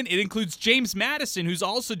Dominion. It includes James Madison, who's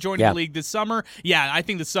also joining the league this summer. Yeah, I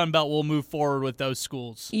think the Sun Belt will move forward with those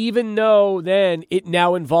schools. Even though then it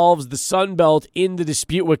now involves the Sun Belt in the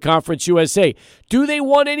dispute with Conference USA. Do they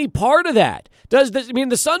want any part of that?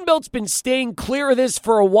 The Sun Belt's been staying clear of this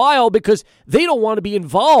for a while because they don't want to be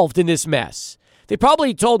involved in this mess. They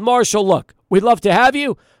probably told Marshall, look, we'd love to have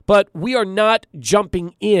you, but we are not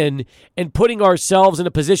jumping in and putting ourselves in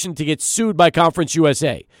a position to get sued by Conference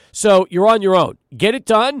USA. So you're on your own. Get it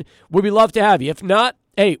done. We'd love to have you. If not,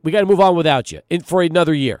 hey, we got to move on without you for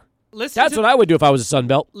another year. That's what I would do if I was a Sun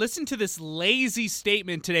Belt. Listen to this lazy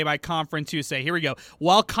statement today by Conference USA. Here we go.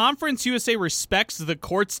 While Conference USA respects the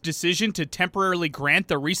court's decision to temporarily grant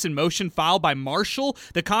the recent motion filed by Marshall,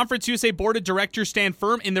 the Conference USA Board of Directors stand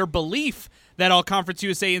firm in their belief that all Conference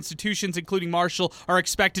USA institutions, including Marshall, are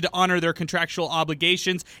expected to honor their contractual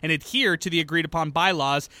obligations and adhere to the agreed-upon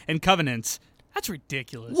bylaws and covenants. That's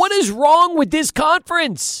ridiculous. What is wrong with this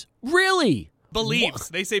conference? Really? Believes.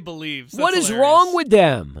 They say believes. What is wrong with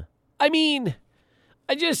them? I mean,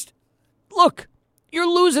 look, you're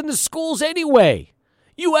losing the schools anyway.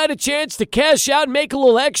 You had a chance to cash out and make a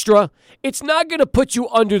little extra. It's not going to put you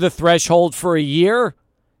under the threshold for a year.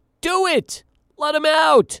 Do it. Let them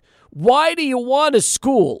out. Why do you want a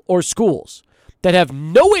school or schools that have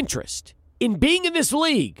no interest in being in this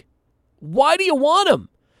league? Why do you want them?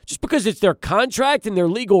 Just because it's their contract and their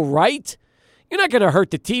legal right? You're not going to hurt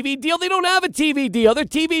the TV deal. They don't have a TV deal. Their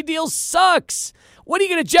TV deal sucks. What are you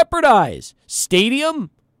going to jeopardize?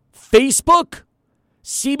 Stadium? Facebook?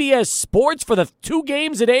 CBS Sports for the 2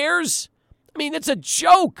 games it airs? I mean, it's a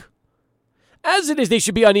joke. As it is, they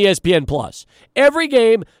should be on ESPN Plus. Every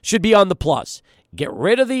game should be on the Plus. Get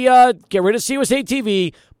rid of CUSA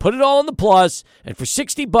TV, put it all on the Plus, and for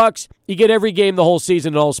 $60, you get every game the whole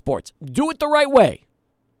season and all sports. Do it the right way.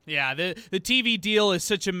 Yeah, the TV deal is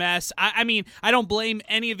such a mess. I mean, I don't blame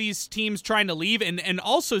any of these teams trying to leave. And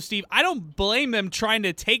also, Steve, I don't blame them trying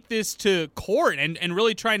to take this to court and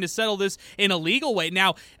really trying to settle this in a legal way.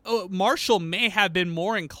 Now, Marshall may have been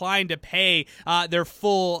more inclined to pay their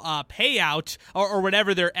full payout or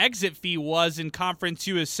whatever their exit fee was in Conference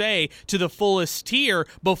USA to the fullest tier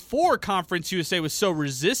before Conference USA was so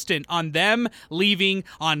resistant on them leaving,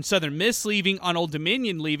 on Southern Miss leaving, on Old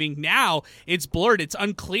Dominion leaving. Now it's blurred. It's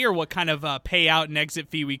unclear what kind of payout and exit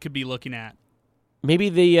fee we could be looking at. Maybe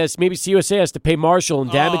maybe CUSA has to pay Marshall in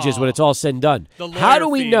damages when it's all said and done. How do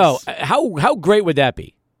we fees. know? How great would that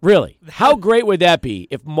be? Really? How great would that be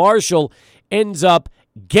if Marshall ends up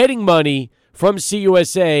getting money from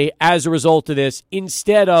CUSA as a result of this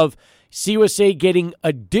instead of CUSA getting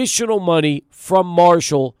additional money from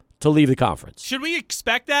Marshall to leave the conference? Should we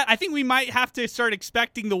expect that? I think we might have to start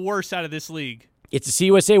expecting the worst out of this league. It's the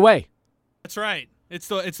CUSA way. That's right. It's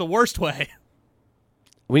the worst way.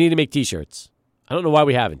 We need to make T-shirts. I don't know why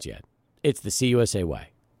we haven't yet. It's the CUSA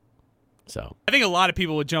way. So I think a lot of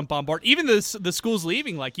people would jump on board. Even the schools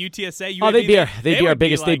leaving, like UTSA, UAB, they'd be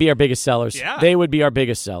our biggest sellers. Yeah. They would be our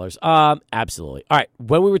biggest sellers. Absolutely. All right.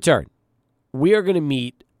 When we return, we are going to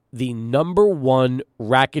meet the number 1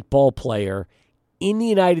 racquetball player in the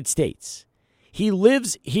United States. He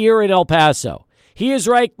lives here in El Paso. He is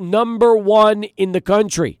ranked number 1 in the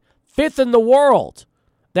country. 5th in the world.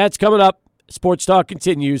 That's coming up. Sports Talk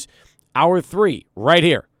continues. Hour 3, right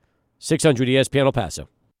here. 600 ESPN El Paso.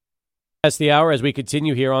 That's the hour as we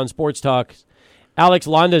continue here on Sports Talk. Alex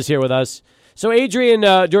Landa is here with us. So, Adrian,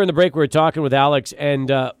 during the break, we were talking with Alex, and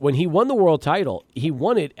when he won the world title, he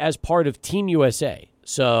won it as part of Team USA.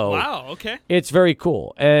 So, wow, okay. It's very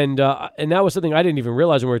cool. And that was something I didn't even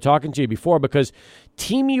realize when we were talking to you before, because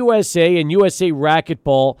Team USA and USA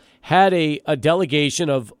Racquetball had a delegation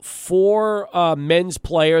of 4 men's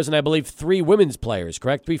players and I believe 3 women's players,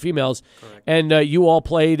 correct? 3 females. Correct. And you all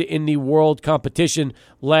played in the world competition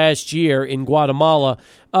last year in Guatemala.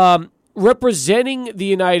 Representing the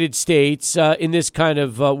United States in this kind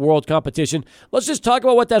of world competition, let's just talk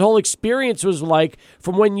about what that whole experience was like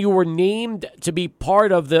from when you were named to be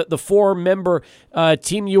part of the 4-member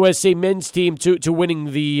Team USA men's team to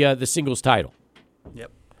winning the singles title.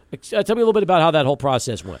 Yep. Tell me a little bit about how that whole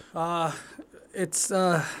process went. It's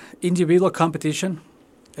individual competition,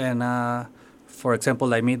 and for example,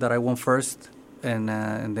 like me, that I won first, and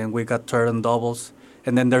then we got third in doubles,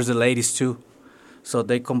 and then there's the ladies too. So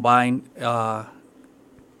they combine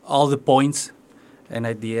all the points, and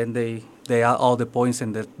at the end they add all the points,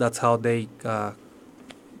 and that's how we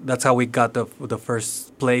got the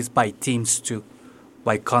first place by teams too,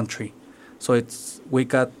 by country. So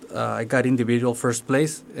I got individual first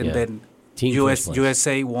place, and then team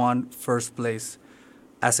USA won first place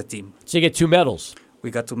as a team. So you get 2 medals.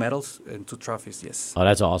 We got 2 medals and 2 trophies. Yes. Oh,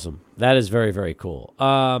 that's awesome. That is very, very cool.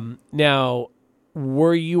 Now,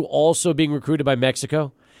 were you also being recruited by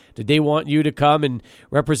Mexico? Did they want you to come and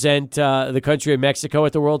represent the country of Mexico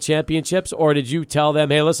at the World Championships, or did you tell them,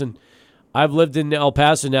 "Hey, listen, I've lived in El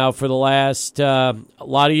Paso now for the last a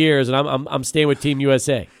lot of years, and I'm staying with Team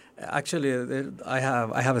USA"? Actually, I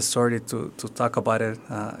have a story to talk about it.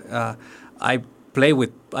 I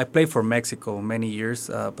played for Mexico many years,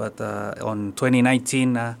 but on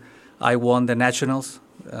 2019 I won the nationals,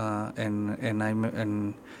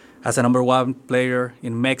 and as a number one player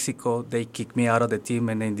in Mexico, they kicked me out of the team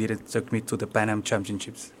and they didn't took me to the Pan Am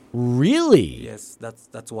Championships. Really? Yes,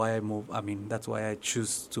 that's why I moved. I mean, that's why I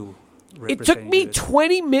choose to. It took me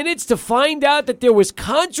 20 minutes to find out that there was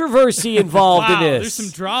controversy involved in this. There's some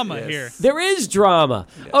drama here. There is drama.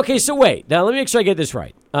 Yeah. Okay, so wait. Now, let me make sure I get this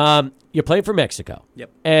right. You're playing for Mexico.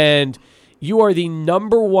 Yep. And you are the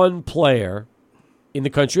number one player in the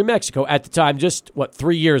country of Mexico at the time, just,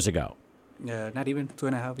 3 years ago? Not even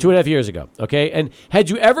 2.5 years. 2.5 years ago, okay? And had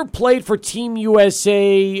you ever played for Team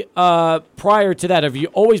USA prior to that? Have you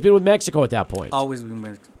always been with Mexico at that point? Always been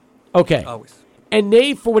with Mexico. Okay. Always. And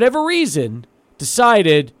they, for whatever reason,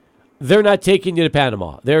 decided they're not taking you to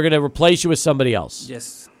Panama. They're going to replace you with somebody else.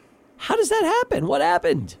 Yes. How does that happen? What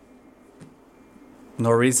happened? No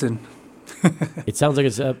reason. It sounds like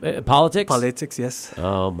it's politics? Politics, yes.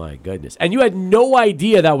 Oh, my goodness. And you had no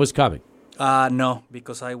idea that was coming? No,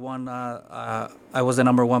 because I won. I was the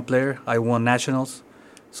number one player. I won nationals,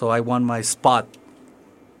 so I won my spot.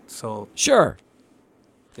 So sure.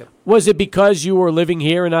 Yep. Was it because you were living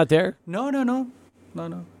here and not there? No.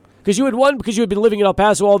 Because you had won because you had been living in El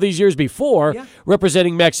Paso all these years before,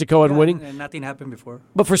 representing Mexico and winning. And nothing happened before.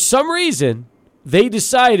 But for some reason, they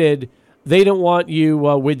decided they don't want you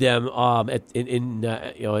with them in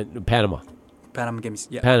Panama. Pan Am Games.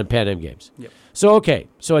 Yeah. Pan Am Games. Yep. So, okay.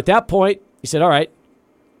 So at that point, you said, all right,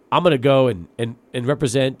 I'm going to go and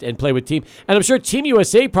represent and play with Team. And I'm sure Team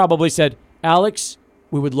USA probably said, Alex,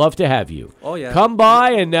 we would love to have you. Oh, yeah. Come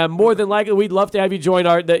by, and more than likely, we'd love to have you join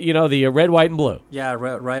the red, white, and blue. Yeah,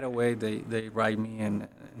 right away they write me and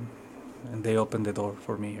they opened the door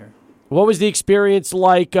for me here. What was the experience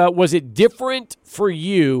like? Was it different for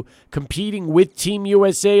you competing with Team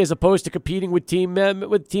USA as opposed to competing with Team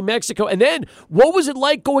Mexico? And then what was it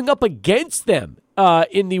like going up against them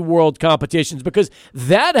in the world competitions? Because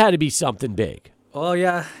that had to be something big. Oh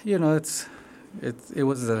yeah, it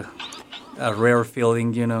was a rare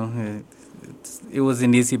feeling. It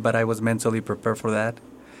wasn't easy, but I was mentally prepared for that.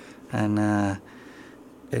 And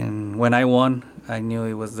when I won, I knew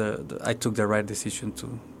it was I took the right decision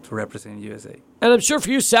to represent USA. And I'm sure for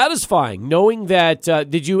you satisfying, knowing that,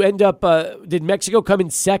 did Mexico come in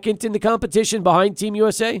second in the competition behind Team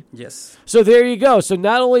USA? Yes. So there you go. So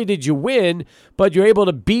not only did you win, but you're able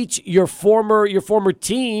to beat your former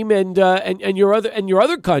team and your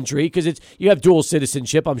other country, because you have dual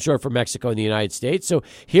citizenship, I'm sure, for Mexico and the United States. So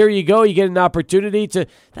here you go. You get an opportunity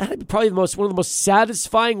that'd be probably one of the most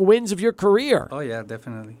satisfying wins of your career. Oh yeah,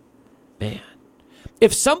 definitely. Man.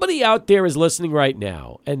 If somebody out there is listening right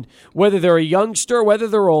now, and whether they're a youngster, whether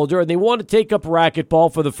they're older, and they want to take up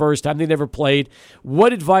racquetball for the first time, they never played,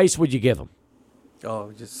 what advice would you give them?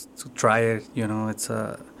 Oh, just to try it.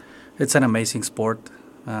 It's an amazing sport.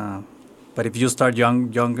 But if you start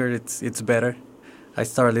younger, it's better. I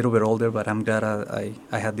started a little bit older, but I'm glad I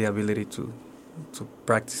had the ability to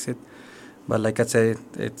practice it. But like I said,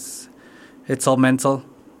 it's all mental,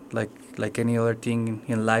 like any other thing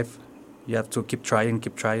in life. You have to keep trying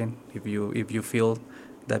if you feel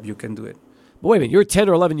that you can do it. But wait a minute, you're 10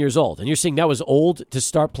 or 11 years old, and you're saying that was old to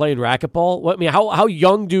start playing racquetball? How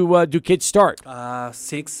young do kids start?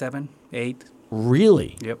 6, 7, 8.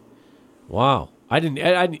 Really? Yep. Wow.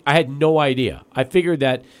 I had no idea. I figured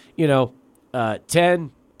that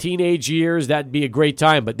 10 teenage years, that'd be a great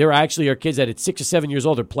time, but there actually are kids that at 6 or 7 years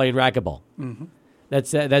old are playing racquetball. Mm-hmm.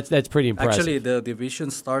 That's pretty impressive. Actually, the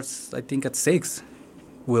division starts, I think, at 6.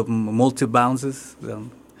 With multi-bounces.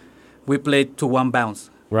 We play to one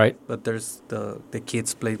bounce. Right. But there's the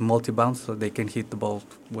kids play multi-bounce, so they can hit the ball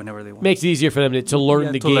whenever they want. Makes it easier for them to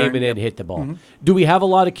learn the game and then hit the ball. Mm-hmm. Do we have a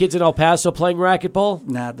lot of kids in El Paso playing racquetball?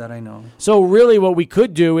 Not that I know. So really what we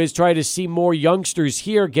could do is try to see more youngsters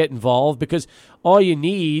here get involved, because all you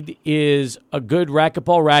need is a good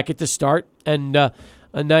racquetball racket to start and a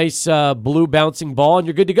nice blue bouncing ball, and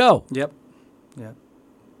you're good to go. Yep. Yeah.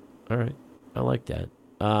 All right. I like that.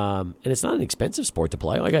 And it's not an expensive sport to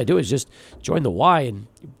play. All I got to do is just join the Y and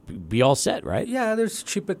be all set, right? Yeah, there's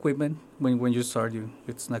cheap equipment. When you start,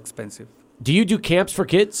 it's not expensive. Do you do camps for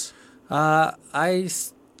kids? I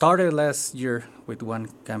started last year with one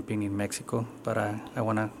camping in Mexico, but I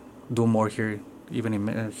want to do more here,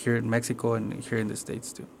 even here in Mexico and here in the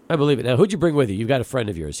States too. I believe it. Now, who'd you bring with you? You've got a friend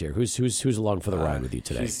of yours here. Who's along for the ride with you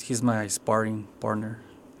today? He's my sparring partner.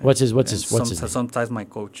 What's his name? Sometimes my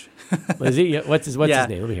coach. Is he? What's his name? Let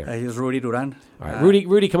me hear. He's Rudy Duran. All right,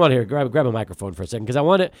 Rudy, come on here. Grab a microphone for a second, because I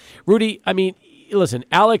want to. Rudy, listen.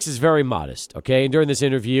 Alex is very modest. Okay, and during this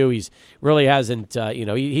interview, he's really hasn't.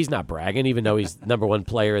 He's not bragging, even though he's number one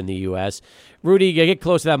player in the U.S. Rudy, get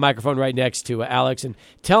close to that microphone right next to Alex, and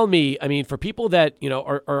tell me. For people that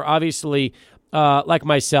are obviously like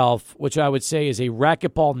myself, which I would say is a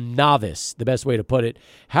racquetball novice, the best way to put it,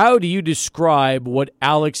 how do you describe what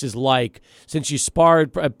Alex is like since you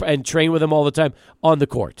sparred and train with him all the time on the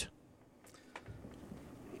court?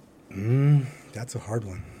 That's a hard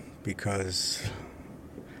one because,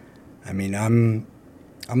 I mean, I'm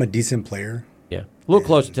a decent player. Yeah, a little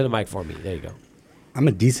closer to the mic for me. There you go. I'm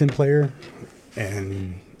a decent player,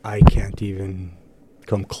 and I can't even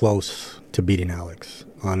come close to beating Alex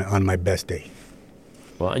on my best day.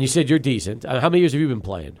 Well, and you said you're decent. How many years have you been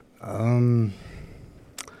playing? I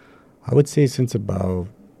would say since about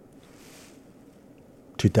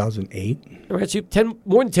 2008. All right, so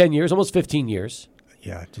more than 10 years, almost 15 years.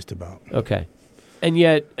 Yeah, just about. Okay. And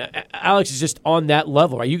yet, Alex is just on that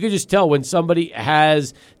level, right? You can just tell when somebody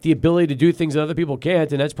has the ability to do things that other people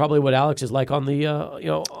can't, and that's probably what Alex is like on the,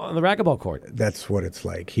 on the racquetball court. That's what it's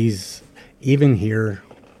like. He's even here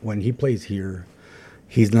when he plays here.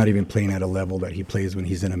 He's not even playing at a level that he plays when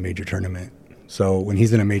he's in a major tournament. So when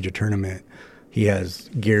he's in a major tournament, he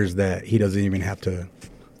has gears that he doesn't even have to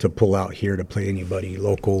pull out here to play anybody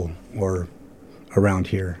local or around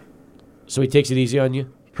here. So he takes it easy on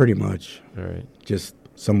you? Pretty much. All right. Just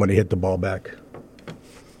somebody hit the ball back.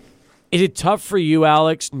 Is it tough for you,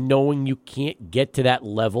 Alex, knowing you can't get to that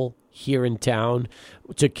level here in town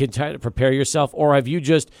to continue to prepare yourself? Or have you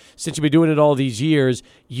just, since you've been doing it all these years,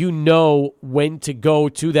 you know when to go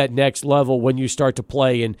to that next level when you start to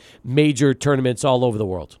play in major tournaments all over the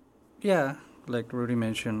world? Yeah, like Rudy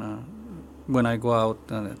mentioned, when I go out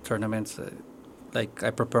tournaments, like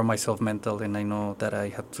I prepare myself mentally, and I know that I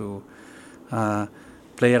have to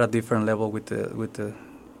play at a different level with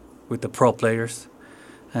the pro players.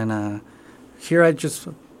 And here I just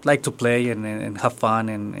like to play and have fun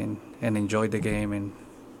and enjoy the game and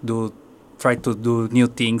try to do new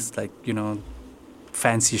things like,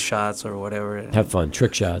 fancy shots or whatever. Have fun,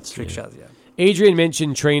 trick shots. Shots, yeah. Adrian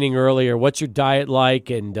mentioned training earlier. What's your diet like,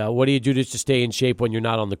 and what do you do just to stay in shape when you're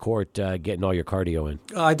not on the court getting all your cardio in?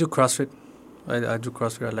 I do CrossFit. I do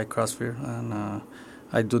CrossFit. I like CrossFit, and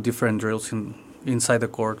I do different drills inside the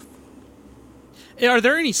court. Are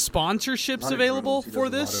there any sponsorships available for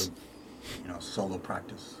this? Solo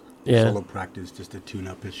practice. Yeah. Solo practice just to tune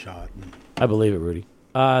up his shot. I believe it, Rudy.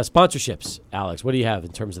 Sponsorships, Alex. What do you have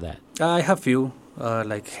in terms of that? I have few.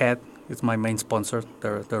 Like Head is my main sponsor.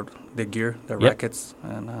 They're the gear, the rackets,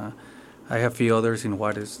 and I have few others in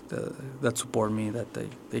Juarez that support me. That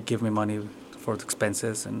they give me money for the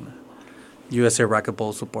expenses, and USA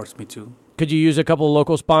Racquetball supports me too. Could you use a couple of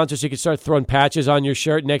local sponsors so you could start throwing patches on your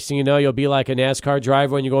shirt? Next thing you know, you'll be like a NASCAR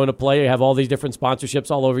driver when you go into play. You have all these different sponsorships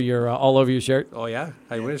all over your shirt. Oh yeah,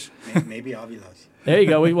 I wish. Maybe Avila's. There you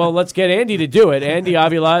go. Well, let's get Andy to do it. Andy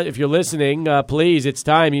Davila, if you're listening, please, it's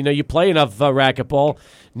time. You play enough racquetball.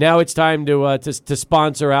 Now it's time to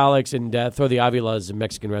sponsor Alex and throw the Avila's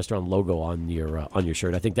Mexican restaurant logo on your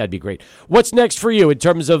shirt. I think that'd be great. What's next for you in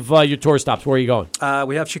terms of your tour stops? Where are you going?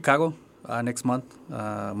 We have Chicago next month,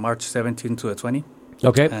 March 17 to the 20.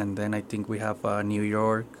 Okay. And then I think we have New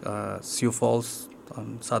York, Sioux Falls,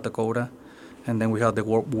 South Dakota, and then we have the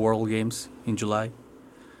World Games in July.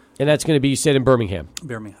 And that's going to be, you said, in Birmingham?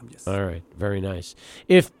 Birmingham, yes. All right, very nice.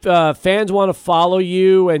 If fans want to follow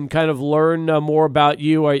you and kind of learn more about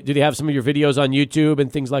you, do they have some of your videos on YouTube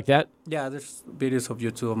and things like that? Yeah, there's videos of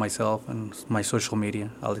YouTube of myself and my social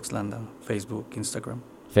media, Alex Landa, Facebook, Instagram.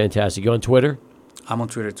 Fantastic. You on Twitter? I'm on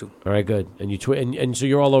Twitter too. All right, good. And you and so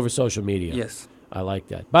you're all over social media. Yes. I like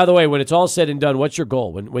that. By the way, when it's all said and done, what's your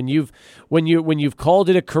goal? When you've called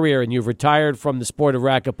it a career and you've retired from the sport of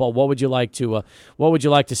racquetball, what would you like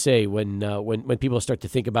to say when people start to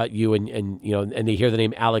think about you and they hear the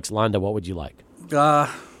name Alex Landa? What would you like? I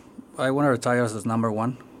want to retire as number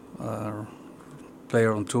one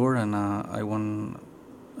player on tour, and I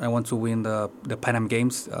want to win the Pan Am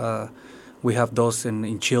Games. We have those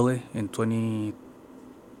in Chile in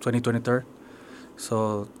 2023.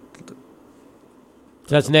 So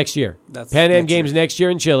that's next year. That's Pan Am Games next year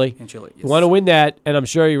in Chile. In Chile, yes. You want to win that, and I'm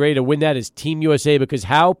sure you're ready to win that as Team USA, because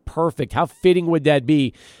how perfect, how fitting would that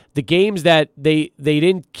be? The games that they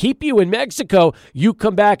didn't keep you in Mexico, you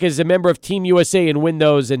come back as a member of Team USA and win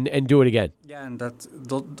those and do it again. Yeah, and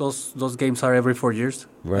those games are every 4 years,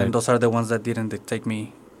 right. And those are the ones that didn't take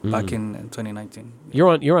me back in 2019. You're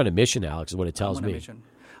on a mission, Alex, is what it tells me.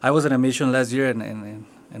 I was on a mission last year,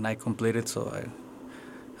 and I completed, so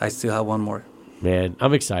I still have one more. Man,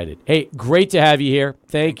 I'm excited. Hey, great to have you here.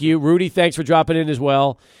 Thank you. Rudy, thanks for dropping in as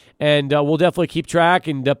well. And we'll definitely keep track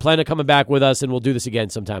and plan on coming back with us, and we'll do this again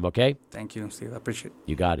sometime, okay? Thank you, Steve. I appreciate it.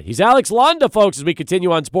 You got it. He's Alex Landa, folks, as we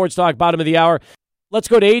continue on Sports Talk, bottom of the hour. Let's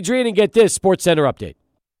go to Adrian and get this Sports Center update.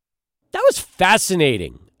 That was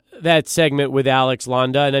fascinating. that segment with Alex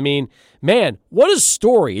Landa. And I mean, man, what a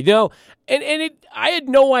story, I had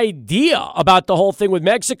no idea about the whole thing with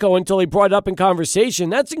Mexico until he brought it up in conversation.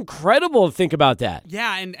 That's incredible to think about that.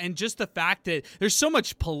 Yeah, and just the fact that there's so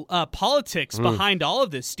much politics behind all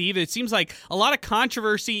of this, Steve. It seems like a lot of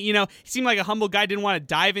controversy. He seemed like a humble guy, didn't want to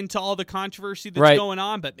dive into all the controversy that's going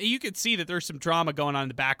on, but you could see that there's some drama going on in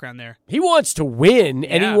the background there. He wants to win,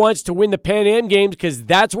 and he wants to win the Pan Am Games because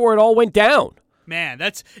that's where it all went down. Man,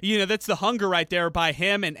 that's the hunger right there by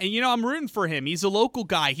him, and I'm rooting for him. He's a local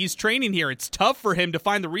guy. He's training here. It's tough for him to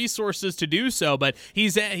find the resources to do so, but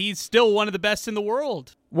he's still one of the best in the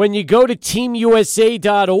world. When you go to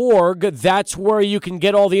teamusa.org, that's where you can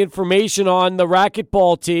get all the information on the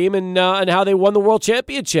racquetball team and how they won the world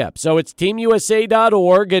championship. So it's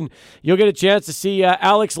teamusa.org, and you'll get a chance to see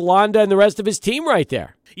Alex Landa and the rest of his team right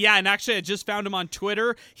there. Yeah, and actually I just found him on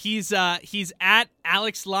Twitter. He's at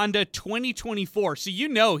Alex Landa 2024.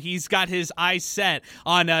 So he's got his eyes set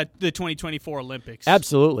on the 2024 Olympics.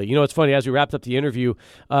 Absolutely. It's funny, as we wrapped up the interview,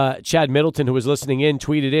 Chad Middleton, who was listening in,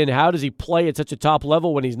 tweeted in, how does he play at such a top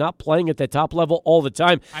level when he's not playing at that top level all the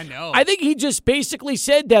time? I know. I think he just basically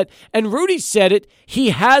said that, and Rudy said it,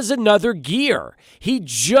 he has another gear. He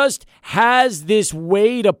just has this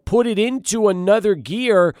way to put it into another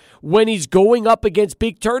gear when he's going up against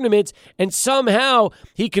big tournaments, and somehow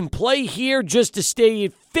he can play here just to stay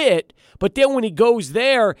fit, but then when he goes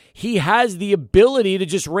there, he has the ability to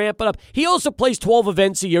just ramp it up. He also plays 12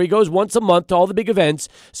 events a year. He goes once a month to all the big events.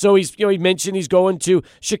 So he mentioned he's going to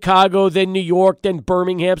Chicago, then New York, then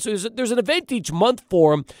Birmingham. So there's an event each month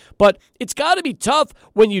for him, but it's got to be tough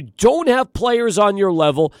when you don't have players on your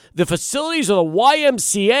level. The facilities are the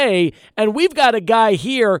YMCA, and we've got a guy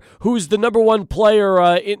here who's the number one player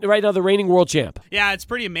right now, the reigning world champ. Yeah, it's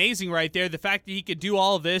pretty amazing right there. The fact that he could do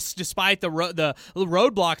all of this despite the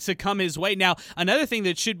roadblocks that come his way. Now, another thing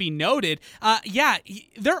that should be noted,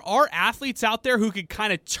 there are athletes out there who could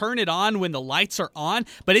kind of turn it on when the lights are on,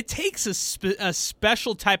 but it takes a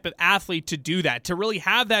special type of athlete to do that, to really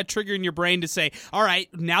have that trigger in your brain to say, all right,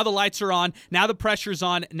 now the lights are on, now the pressure's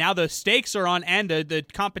on, now the stakes are on, and the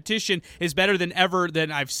competition is better than ever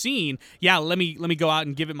than I've seen. Yeah, let me go out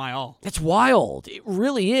and give it my all. That's wild. It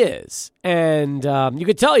really is. And you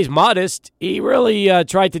could tell he's modest. He really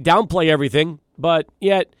tried to downplay everything, but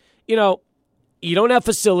yet, you don't have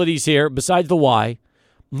facilities here besides the Y.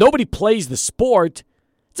 Nobody plays the sport.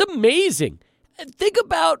 It's amazing. And think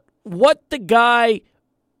about what the guy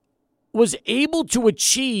was able to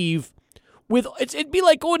achieve with. It'd be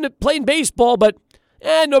like going to playing baseball, but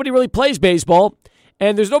nobody really plays baseball,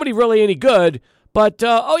 and there's nobody really any good. But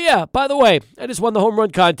by the way, I just won the home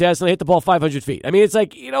run contest and I hit the ball 500 feet. I mean, it's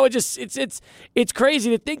like it's crazy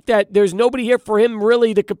to think that there's nobody here for him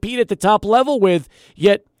really to compete at the top level with.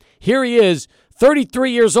 Yet here he is,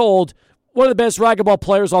 33 years old, one of the best racquetball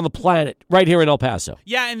players on the planet right here in El Paso.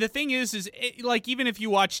 Yeah, and the thing is even if you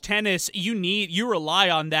watch tennis, you rely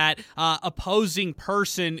on that opposing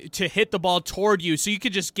person to hit the ball toward you, so you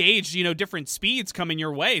could just gauge, different speeds coming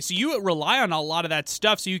your way. So you rely on a lot of that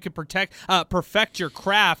stuff so you can perfect your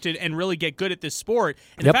craft and really get good at this sport.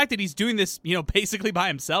 And the fact that he's doing this, basically by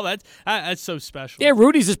himself, that's so special. Yeah,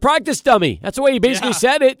 Rudy's his practice dummy. That's the way he basically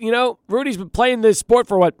said it. Rudy's been playing this sport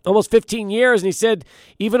for almost 15 years, and he said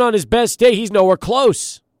even on his best day, he's nowhere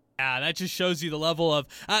close. Yeah, that just shows you the level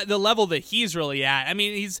that he's really at. I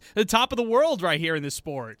mean, he's the top of the world right here in this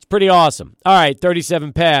sport. It's pretty awesome. All right,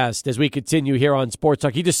 37 past as we continue here on Sports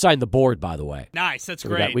Talk. He just signed the board, by the way. Nice, that's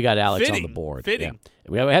great. We got Alex on the board. Fitting.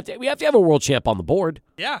 Yeah. We have to have a world champ on the board.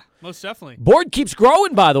 Yeah, most definitely. Board keeps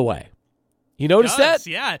growing, by the way. You notice that?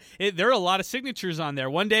 Yeah, there are a lot of signatures on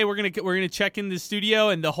there. One day we're gonna check in the studio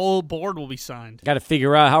and the whole board will be signed. Got to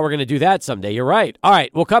figure out how we're gonna do that someday. You're right. All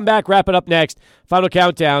right, we'll come back, wrap it up next. Final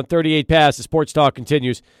countdown, 38 past. The Sports Talk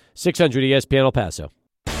continues. 600 ESPN El Paso.